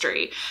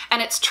industry,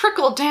 and it's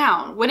trickled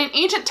down. When an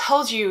agent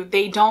tells you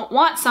they don't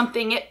want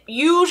something, it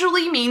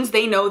usually means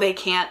they know they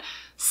can't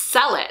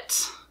sell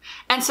it.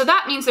 And so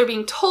that means they're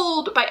being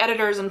told by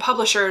editors and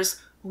publishers,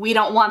 we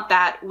don't want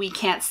that, we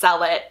can't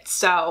sell it.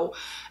 So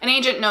an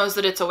agent knows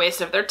that it's a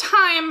waste of their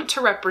time to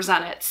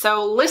represent it.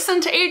 So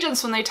listen to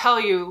agents when they tell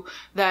you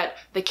that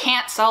they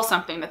can't sell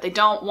something, that they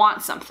don't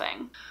want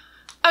something.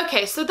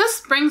 Okay, so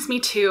this brings me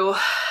to,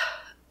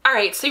 All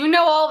right, so you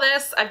know all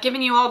this, I've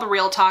given you all the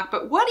real talk,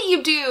 but what do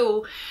you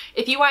do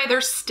if you either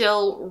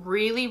still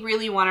really,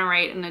 really want to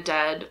write in a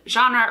dead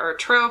genre or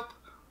trope,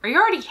 or you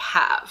already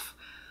have?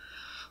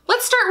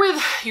 Let's start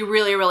with you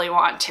really, really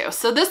want to.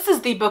 So this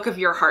is the book of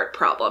your heart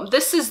problem.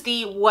 This is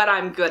the what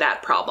I'm good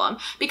at problem.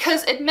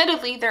 Because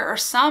admittedly, there are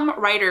some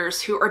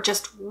writers who are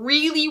just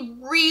really,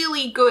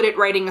 really good at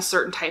writing a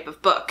certain type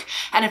of book.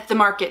 And if the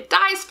market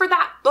dies for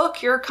that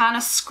book, you're kind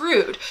of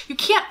screwed. You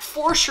can't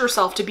force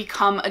yourself to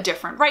become a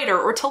different writer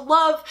or to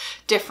love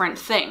different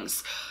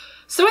things.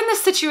 So in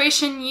this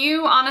situation,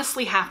 you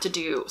honestly have to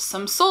do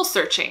some soul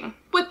searching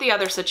with the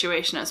other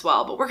situation as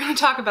well. But we're going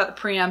to talk about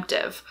the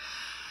preemptive.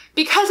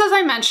 Because as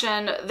I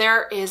mentioned,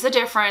 there is a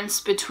difference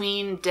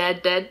between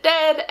dead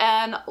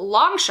and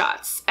long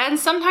shots. And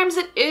sometimes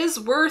it is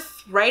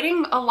worth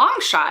writing a long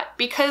shot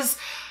because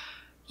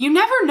you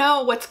never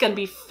know what's going to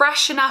be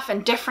fresh enough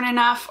and different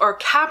enough or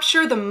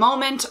capture the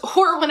moment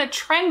or when a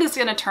trend is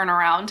going to turn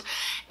around.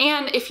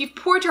 And if you've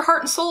poured your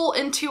heart and soul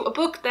into a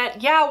book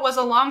that, yeah, was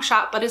a long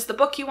shot, but is the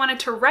book you wanted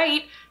to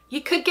write, you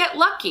could get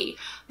lucky.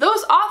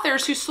 Those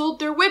authors who sold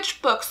their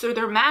witch books or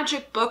their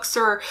magic books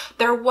or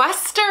their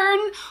Western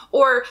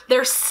or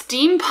their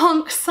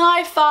steampunk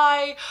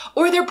sci-fi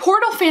or their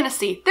portal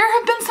fantasy. There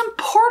have been some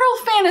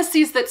portal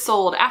fantasies that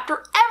sold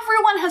after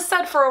everyone has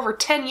said for over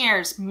 10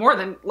 years, more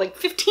than like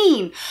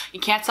 15, you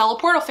can't sell a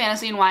portal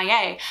fantasy in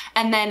YA.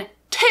 And then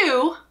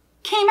 2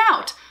 came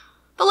out.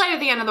 The Light at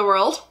the End of the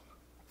World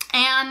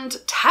and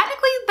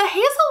technically The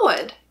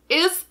Hazelwood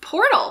is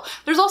portal.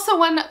 There's also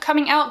one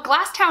coming out.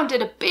 Glasstown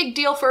did a big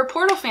deal for a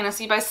portal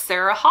fantasy by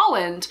Sarah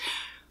Holland.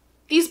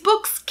 These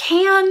books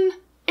can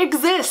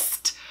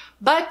exist,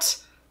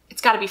 but it's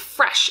got to be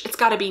fresh. It's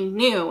got to be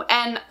new.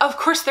 And of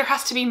course there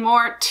has to be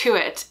more to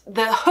it.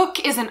 The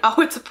hook isn't,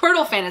 oh, it's a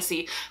portal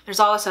fantasy. There's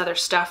all this other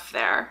stuff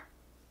there.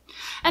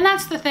 And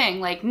that's the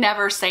thing, like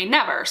never say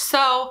never.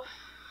 So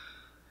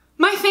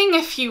my thing,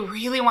 if you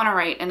really want to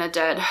write in a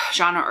dead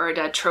genre or a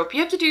dead trope,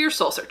 you have to do your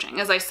soul searching,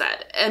 as I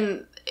said.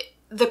 And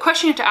the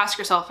question you have to ask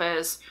yourself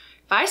is,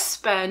 if I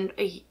spend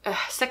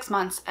 6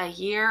 months, a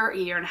year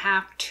and a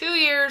half, 2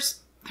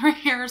 years, 3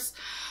 years,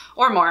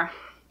 or more,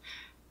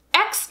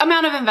 X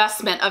amount of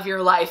investment of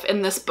your life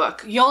in this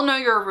book, you'll know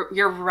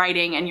your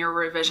writing and your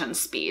revision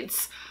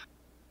speeds.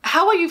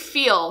 How will you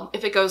feel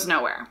if it goes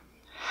nowhere?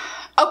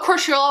 Of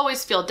course, you'll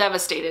always feel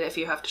devastated if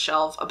you have to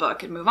shelve a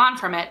book and move on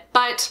from it,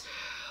 but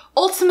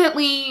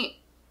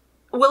ultimately,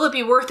 will it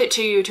be worth it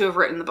to you to have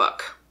written the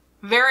book?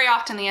 Very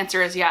often the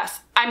answer is yes.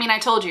 I mean, I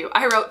told you,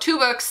 I wrote 2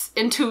 books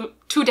in two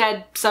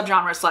dead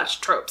subgenres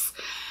 / tropes.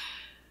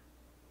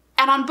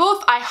 And on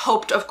both, I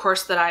hoped, of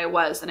course, that I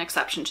was an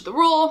exception to the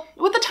rule.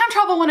 With the time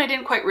travel one, I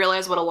didn't quite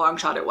realize what a long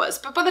shot it was.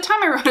 But by the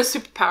time I wrote a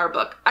superpower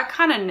book, I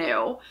kind of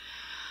knew.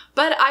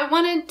 But I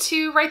wanted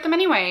to write them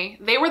anyway.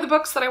 They were the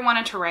books that I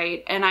wanted to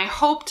write, and I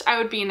hoped I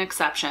would be an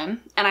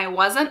exception, and I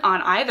wasn't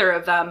on either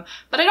of them,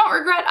 but I don't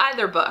regret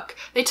either book.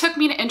 They took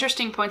me to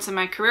interesting points in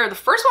my career. The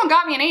first one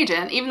got me an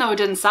agent, even though it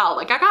didn't sell.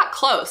 Like, I got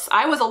close.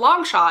 I was a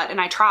long shot,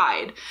 and I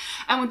tried.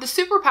 And with the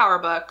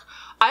superpower book,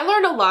 I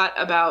learned a lot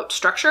about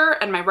structure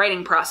and my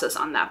writing process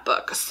on that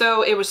book.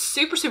 So it was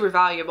super, super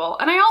valuable.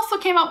 And I also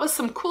came up with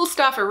some cool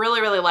stuff I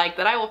really, really like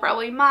that I will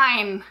probably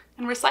mine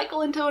and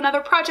recycle into another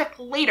project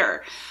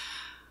later.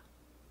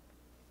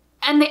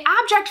 And the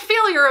abject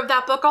failure of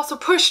that book also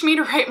pushed me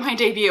to write my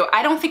debut.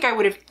 I don't think I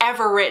would have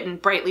ever written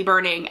Brightly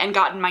Burning and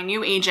gotten my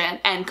new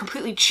agent and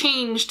completely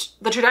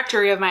changed the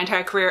trajectory of my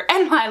entire career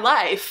and my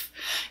life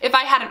if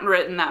I hadn't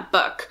written that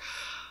book.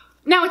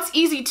 Now, it's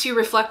easy to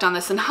reflect on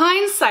this in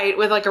hindsight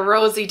with like a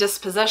rosy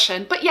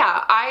disposition, but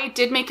yeah, I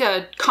did make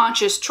a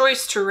conscious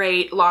choice to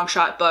write long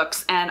shot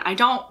books and I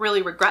don't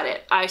really regret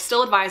it. I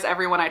still advise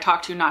everyone I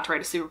talk to not to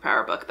write a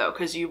superpower book though,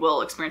 because you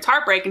will experience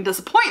heartbreak and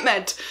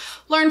disappointment.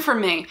 Learn from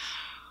me.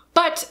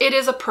 But it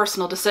is a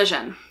personal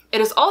decision. It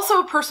is also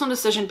a personal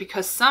decision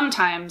because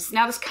sometimes,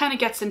 now this kind of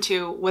gets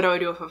into what do I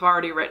do if I've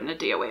already written a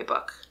DOA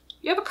book?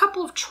 You have a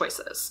couple of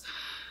choices.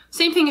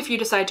 Same thing if you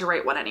decide to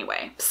write one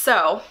anyway.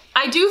 So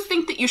I do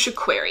think that you should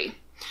query.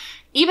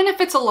 Even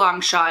if it's a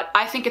long shot,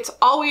 I think it's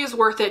always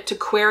worth it to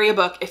query a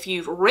book if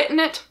you've written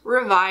it,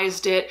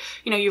 revised it,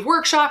 you know, you've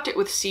workshopped it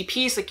with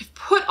CPs, like you've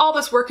put all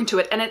this work into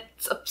it and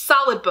it's a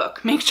solid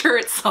book. Make sure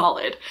it's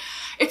solid.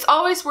 It's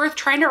always worth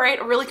trying to write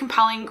a really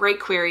compelling,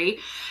 great query.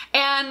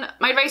 And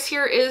my advice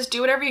here is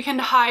do whatever you can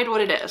to hide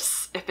what it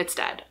is, if it's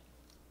dead.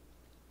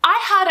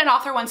 I had an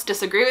author once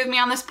disagree with me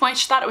on this point.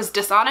 She thought it was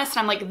dishonest. And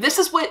I'm like, this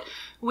is what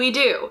we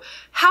do.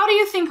 How do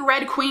you think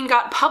Red Queen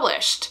got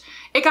published?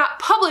 It got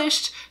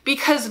published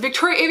because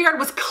Victoria Aveyard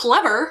was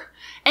clever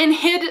and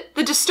hid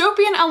the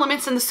dystopian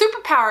elements and the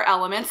superpower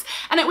elements,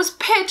 and it was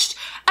pitched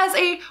as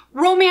a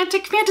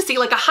romantic fantasy,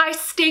 like a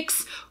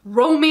high-stakes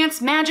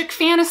romance magic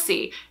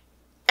fantasy.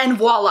 And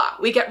voila,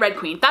 we get Red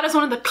Queen. That is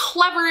one of the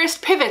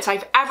cleverest pivots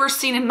I've ever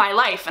seen in my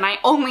life, and I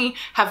only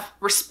have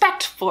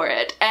respect for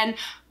it. And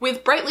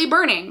with Brightly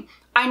Burning,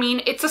 I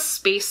mean, it's a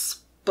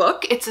space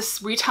book. It's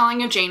a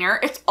retelling of Jane Eyre.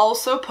 It's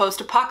also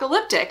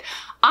post-apocalyptic.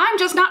 I'm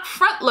just not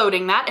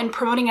front-loading that and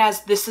promoting it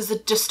as this is a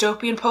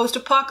dystopian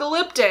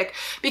post-apocalyptic,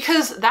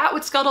 because that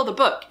would scuttle the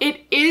book.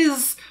 It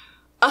is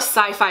a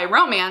sci-fi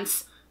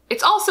romance.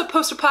 It's also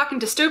post-apoc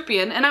and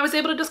dystopian, and I was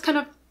able to just kind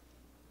of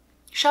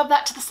shove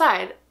that to the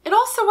side. It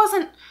also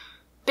wasn't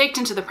baked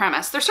into the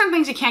premise. There's certain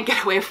things you can't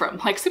get away from,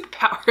 like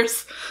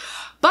superpowers.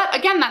 But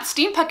again, that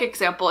steampunk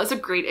example is a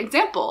great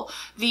example.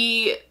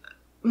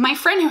 My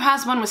friend who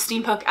has one with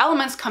steampunk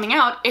elements coming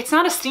out, it's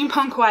not a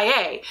steampunk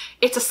YA.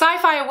 It's a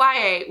sci-fi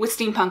YA with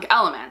steampunk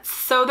elements.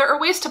 So there are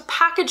ways to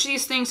package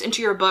these things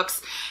into your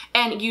books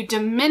and you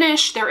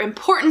diminish their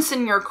importance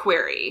in your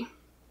query.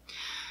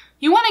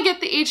 You want to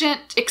get the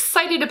agent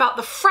excited about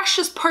the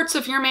freshest parts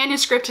of your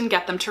manuscript and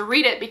get them to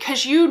read it,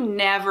 because you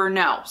never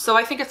know. So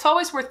I think it's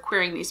always worth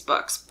querying these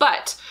books.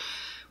 But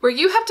where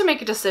you have to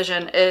make a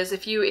decision is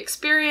if you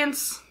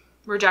experience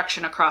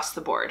rejection across the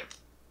board.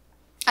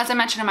 As I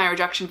mentioned in my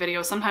rejection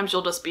video, sometimes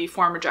you'll just be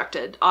form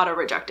rejected, auto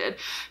rejected,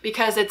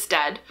 because it's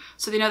dead.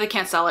 So they know they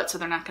can't sell it, so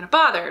they're not going to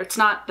bother. It's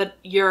not that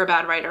you're a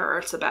bad writer or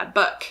it's a bad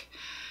book.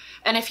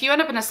 And if you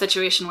end up in a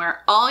situation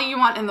where all you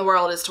want in the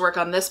world is to work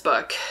on this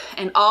book,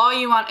 and all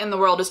you want in the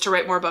world is to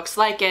write more books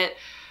like it,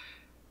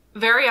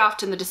 very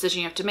often the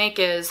decision you have to make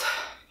is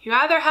you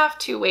either have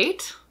to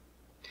wait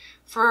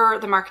for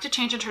the market to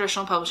change in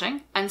traditional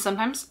publishing, and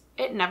sometimes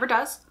it never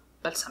does,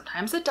 but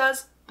sometimes it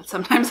does, but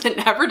sometimes it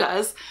never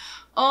does,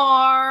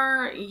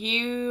 or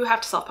you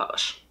have to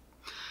self-publish.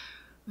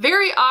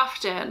 Very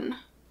often,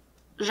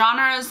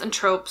 genres and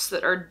tropes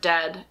that are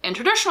dead in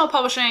traditional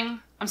publishing,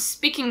 I'm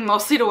speaking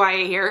mostly to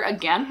YA here,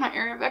 again, my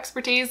area of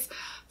expertise,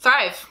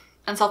 thrive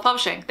in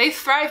self-publishing. They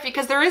thrive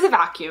because there is a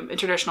vacuum in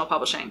traditional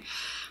publishing.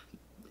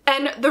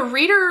 And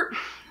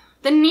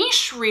the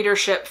niche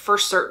readership for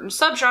certain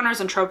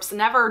subgenres and tropes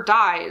never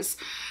dies,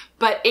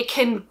 but it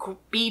can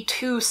be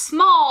too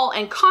small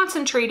and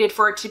concentrated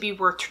for it to be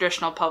worth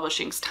traditional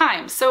publishing's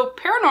time. So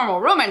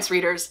paranormal romance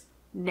readers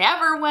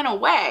never went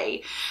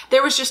away.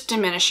 There was just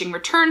diminishing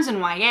returns in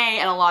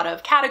YA and a lot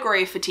of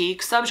category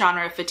fatigue,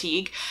 subgenre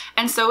fatigue,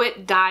 and so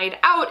it died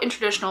out in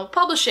traditional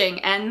publishing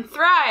and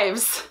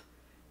thrives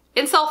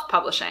in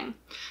self-publishing.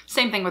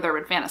 Same thing with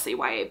urban fantasy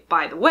YA,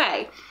 by the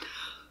way.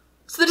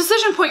 So the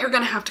decision point you're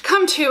going to have to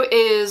come to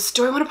is,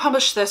 do I want to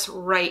publish this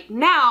right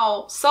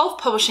now,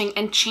 self-publishing,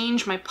 and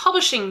change my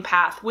publishing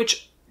path,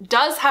 which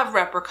does have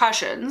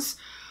repercussions,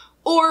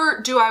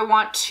 or do I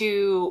want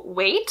to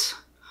wait,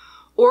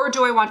 or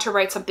do I want to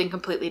write something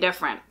completely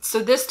different? So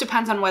this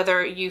depends on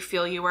whether you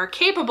feel you are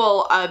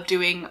capable of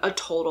doing a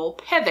total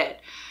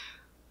pivot.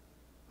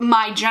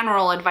 My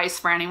general advice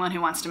for anyone who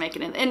wants to make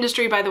it in the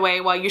industry, by the way,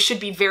 while you should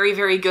be very,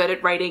 very good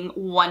at writing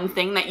one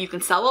thing that you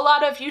can sell a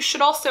lot of, you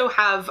should also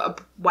have a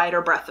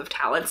wider breadth of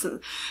talents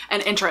and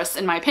interests,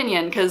 in my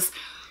opinion, because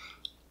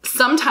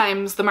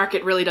sometimes the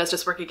market really does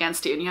just work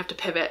against you and you have to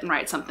pivot and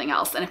write something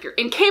else. And if you're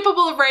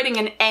incapable of writing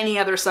in any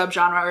other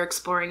subgenre or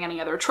exploring any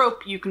other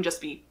trope, you can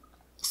just be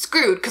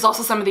screwed, because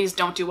also some of these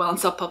don't do well in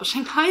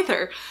self-publishing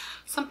either.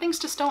 Some things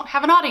just don't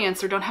have an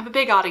audience or don't have a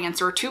big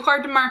audience or are too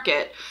hard to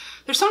market.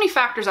 There's so many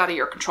factors out of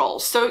your control.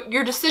 So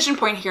your decision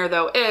point here,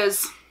 though,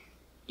 is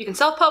you can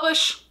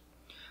self-publish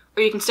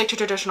or you can stick to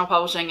traditional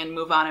publishing and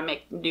move on and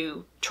make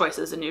new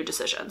choices and new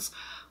decisions.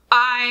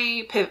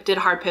 I did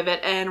a hard pivot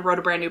and wrote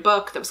a brand new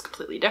book that was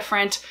completely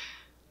different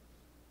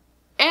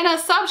in a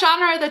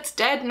subgenre that's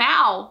dead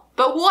now,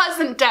 but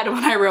wasn't dead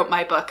when I wrote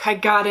my book. I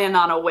got in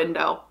on a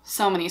window.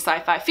 So many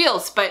sci-fi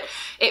feels, but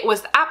it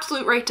was the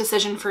absolute right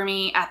decision for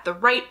me at the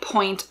right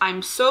point.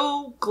 I'm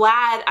so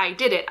glad I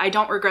did it. I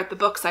don't regret the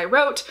books I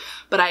wrote,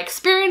 but I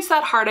experienced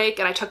that heartache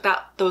and I took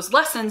those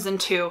lessons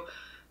into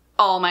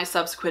all my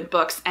subsequent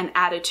books and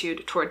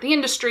attitude toward the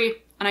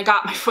industry, and I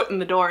got my foot in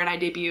the door and I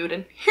debuted,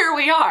 and here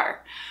we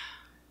are.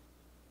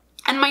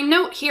 And my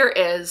note here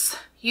is,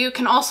 you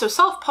can also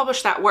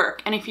self-publish that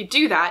work, and if you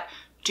do that,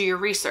 do your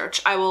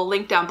research. I will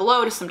link down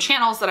below to some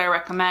channels that I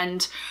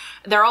recommend.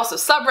 There are also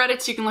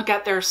subreddits you can look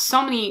at. There's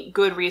so many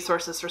good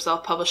resources for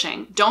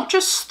self-publishing. Don't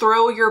just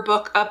throw your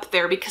book up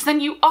there, because then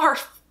you are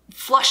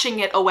flushing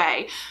it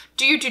away.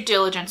 Do your due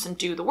diligence and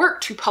do the work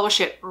to publish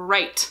it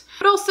right.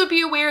 But also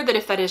be aware that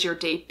if that is your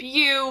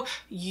debut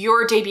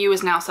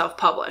is now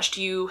self-published.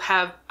 You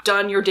have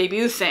done your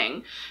debut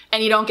thing,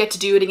 and you don't get to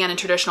do it again in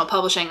traditional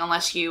publishing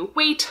unless you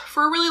wait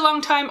for a really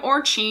long time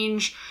or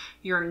change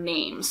your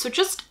name. So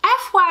just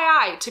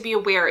FYI to be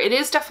aware, it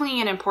is definitely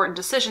an important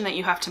decision that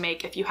you have to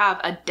make if you have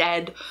a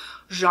dead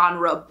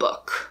genre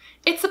book.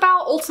 It's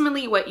about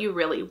ultimately what you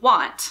really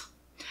want.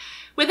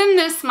 Within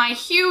this, my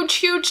huge,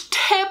 huge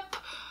tip,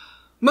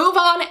 move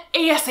on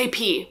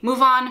ASAP.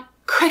 Move on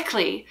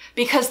quickly,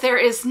 because there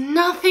is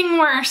nothing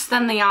worse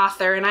than the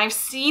author, and I've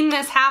seen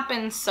this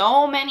happen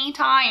so many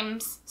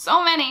times,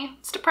 so many,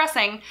 it's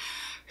depressing,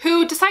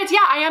 who decides,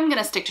 yeah, I am going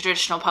to stick to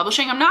traditional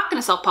publishing, I'm not going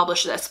to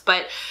self-publish this,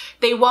 but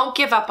they won't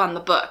give up on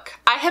the book.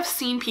 I have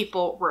seen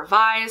people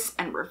revise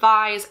and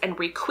revise and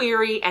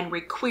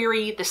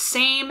requery the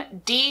same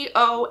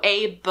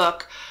DOA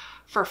book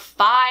for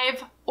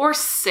 5 or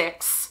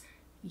 6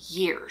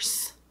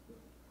 years.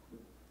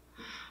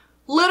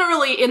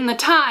 Literally in the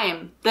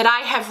time that I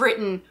have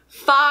written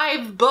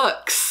 5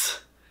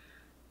 books,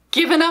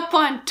 given up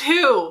on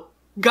 2,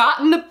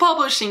 gotten a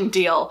publishing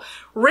deal,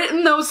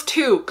 written those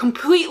 2,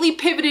 completely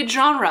pivoted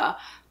genre,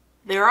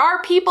 there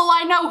are people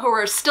I know who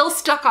are still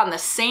stuck on the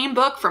same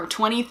book from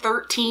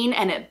 2013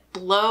 and it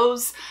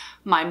blows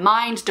my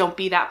mind. Don't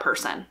be that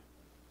person.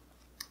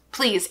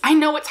 Please, I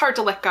know it's hard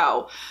to let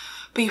go,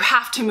 but you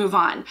have to move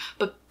on.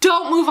 But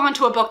don't move on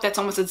to a book that's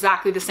almost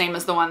exactly the same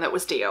as the one that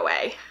was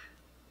DOA,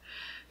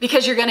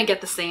 because you're gonna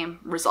get the same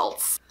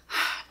results.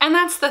 And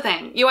that's the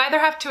thing. You either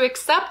have to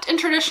accept in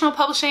traditional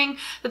publishing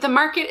that the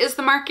market is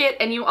the market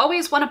and you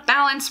always want to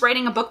balance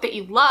writing a book that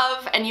you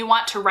love and you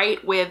want to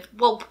write with,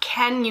 well,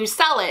 can you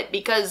sell it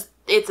because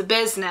it's a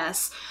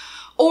business?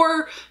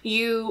 Or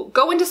you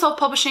go into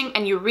self-publishing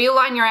and you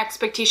realign your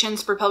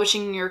expectations for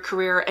publishing in your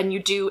career and you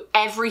do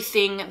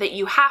everything that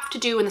you have to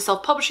do in the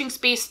self-publishing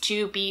space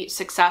to be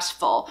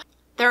successful.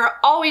 There are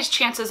always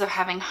chances of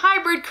having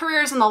hybrid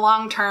careers in the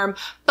long term,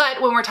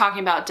 but when we're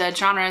talking about dead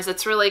genres,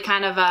 it's really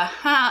kind of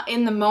a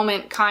in the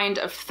moment kind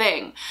of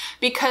thing,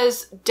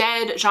 because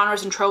dead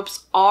genres and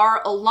tropes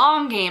are a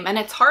long game, and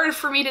it's hard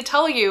for me to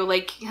tell you,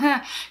 like,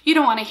 you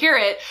don't want to hear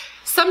it.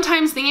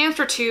 Sometimes the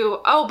answer to,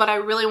 oh, but I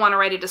really want to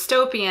write a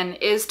dystopian,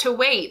 is to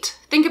wait.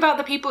 Think about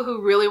the people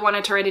who really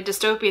wanted to write a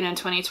dystopian in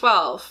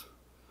 2012.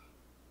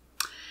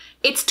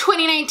 It's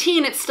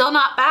 2019, it's still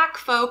not back,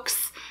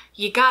 folks.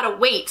 You gotta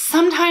wait.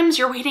 Sometimes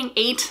you're waiting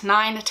 8,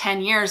 9,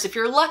 10 years. If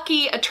you're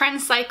lucky, a trend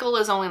cycle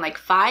is only like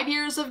 5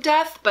 years of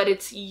death, but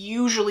it's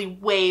usually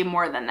way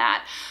more than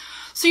that.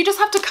 So you just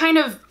have to kind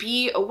of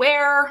be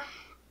aware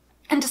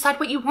and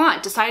decide what you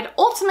want. Decide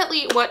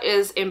ultimately what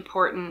is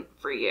important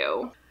for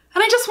you.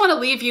 And I just want to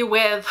leave you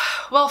with,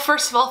 well,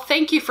 first of all,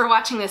 thank you for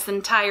watching this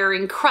entire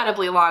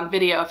incredibly long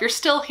video. If you're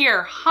still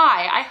here,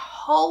 hi, I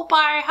hope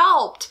I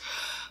helped.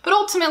 But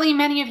ultimately,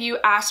 many of you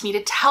asked me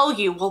to tell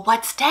you, well,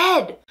 what's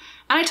dead?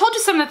 And I told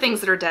you some of the things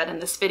that are dead in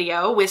this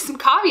video with some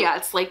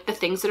caveats, like the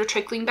things that are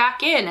trickling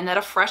back in, and that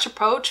a fresh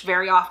approach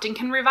very often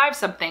can revive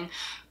something,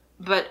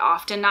 but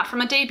often not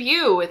from a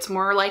debut. It's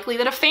more likely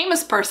that a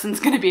famous person's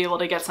gonna be able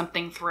to get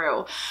something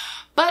through.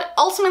 But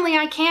ultimately,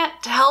 I can't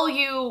tell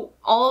you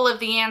all of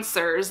the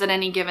answers at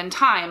any given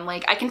time.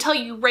 Like, I can tell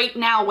you right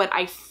now what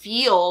I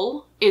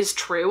feel is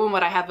true and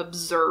what I have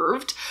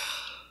observed,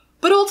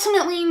 but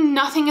ultimately,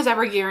 nothing is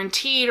ever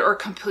guaranteed or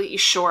completely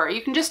sure.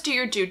 You can just do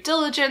your due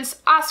diligence,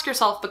 ask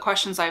yourself the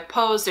questions I've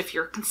posed if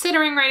you're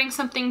considering writing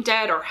something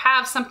dead or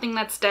have something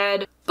that's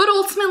dead. But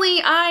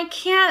ultimately, I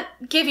can't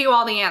give you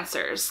all the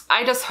answers.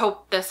 I just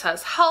hope this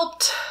has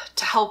helped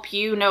to help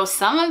you know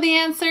some of the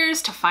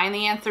answers, to find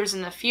the answers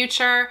in the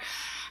future.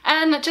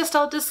 And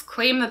I'll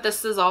disclaim that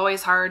this is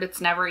always hard. It's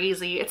never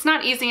easy. It's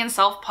not easy in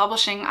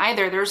self-publishing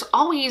either. There's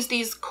always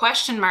these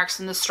question marks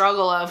in the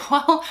struggle of,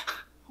 well,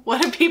 what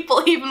do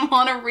people even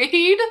want to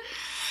read?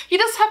 You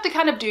just have to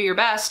kind of do your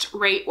best,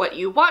 write what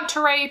you want to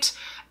write,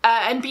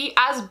 and be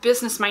as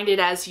business-minded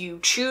as you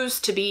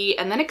choose to be,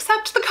 and then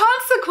accept the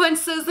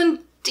consequences and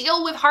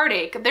deal with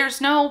heartache.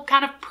 There's no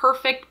kind of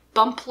perfect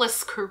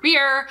bumpless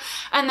career,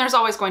 and there's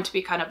always going to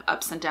be kind of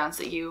ups and downs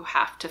that you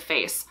have to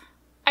face.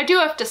 I do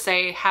have to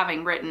say,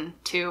 having written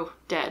 2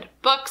 dead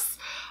books,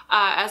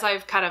 as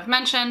I've kind of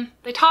mentioned,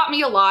 they taught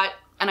me a lot,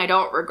 and I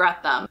don't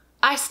regret them.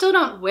 I still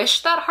don't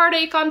wish that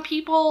heartache on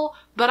people,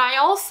 but I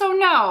also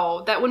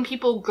know that when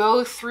people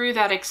go through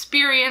that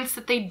experience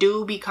that they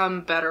do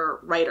become better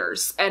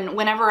writers. And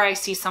whenever I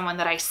see someone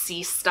that I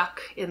see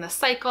stuck in the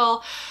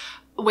cycle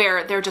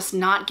where they're just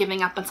not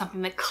giving up on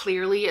something that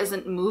clearly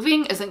isn't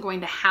moving, isn't going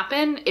to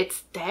happen,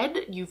 it's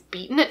dead, you've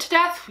beaten it to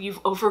death,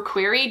 you've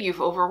overqueried,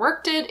 you've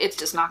overworked it, it's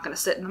just not going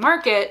to sit in the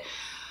market.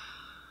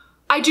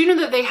 I do know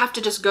that they have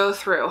to just go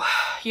through.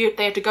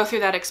 They have to go through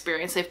that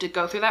experience. They have to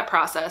go through that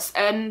process.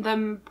 And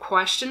the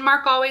question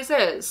mark always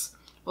is,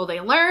 will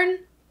they learn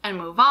and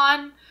move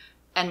on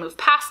and move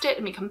past it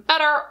and become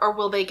better, or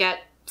will they get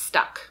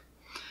stuck?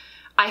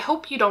 I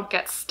hope you don't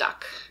get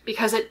stuck,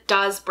 because it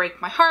does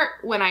break my heart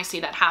when I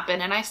see that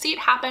happen, and I see it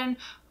happen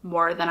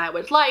more than I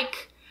would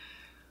like.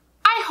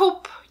 I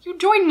hope you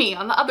join me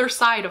on the other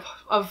side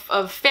of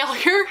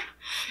failure.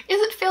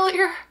 Is it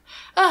failure?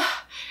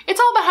 It's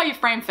all about how you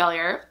frame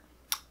failure.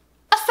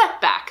 A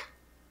setback.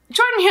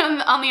 Join me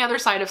on the other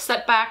side of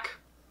setback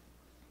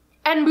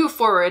and move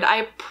forward.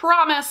 I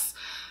promise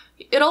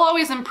it'll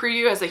always improve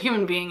you as a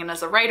human being and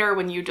as a writer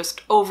when you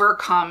just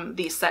overcome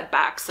these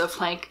setbacks of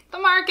like the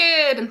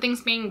market and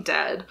things being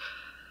dead.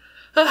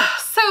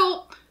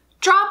 So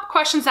drop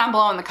questions down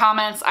below in the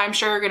comments. I'm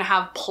sure you're gonna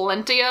have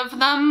plenty of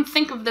them.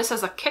 Think of this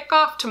as a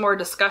kickoff to more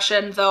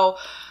discussion, though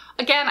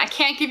again, I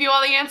can't give you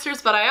all the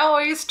answers, but I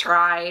always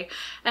try.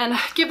 And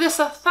give this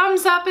a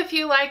thumbs up if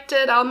you liked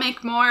it. I'll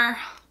make more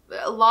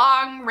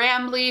long,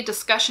 rambly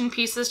discussion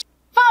pieces,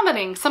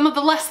 vomiting some of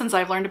the lessons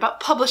I've learned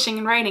about publishing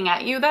and writing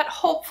at you that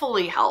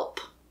hopefully help.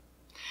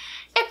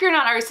 If you're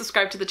not already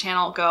subscribed to the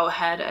channel, go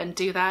ahead and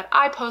do that.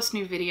 I post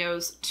new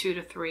videos 2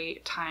 to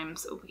 3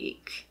 times a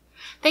week.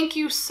 Thank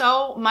you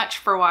so much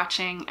for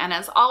watching, and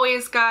as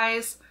always,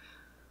 guys,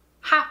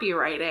 happy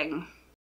writing.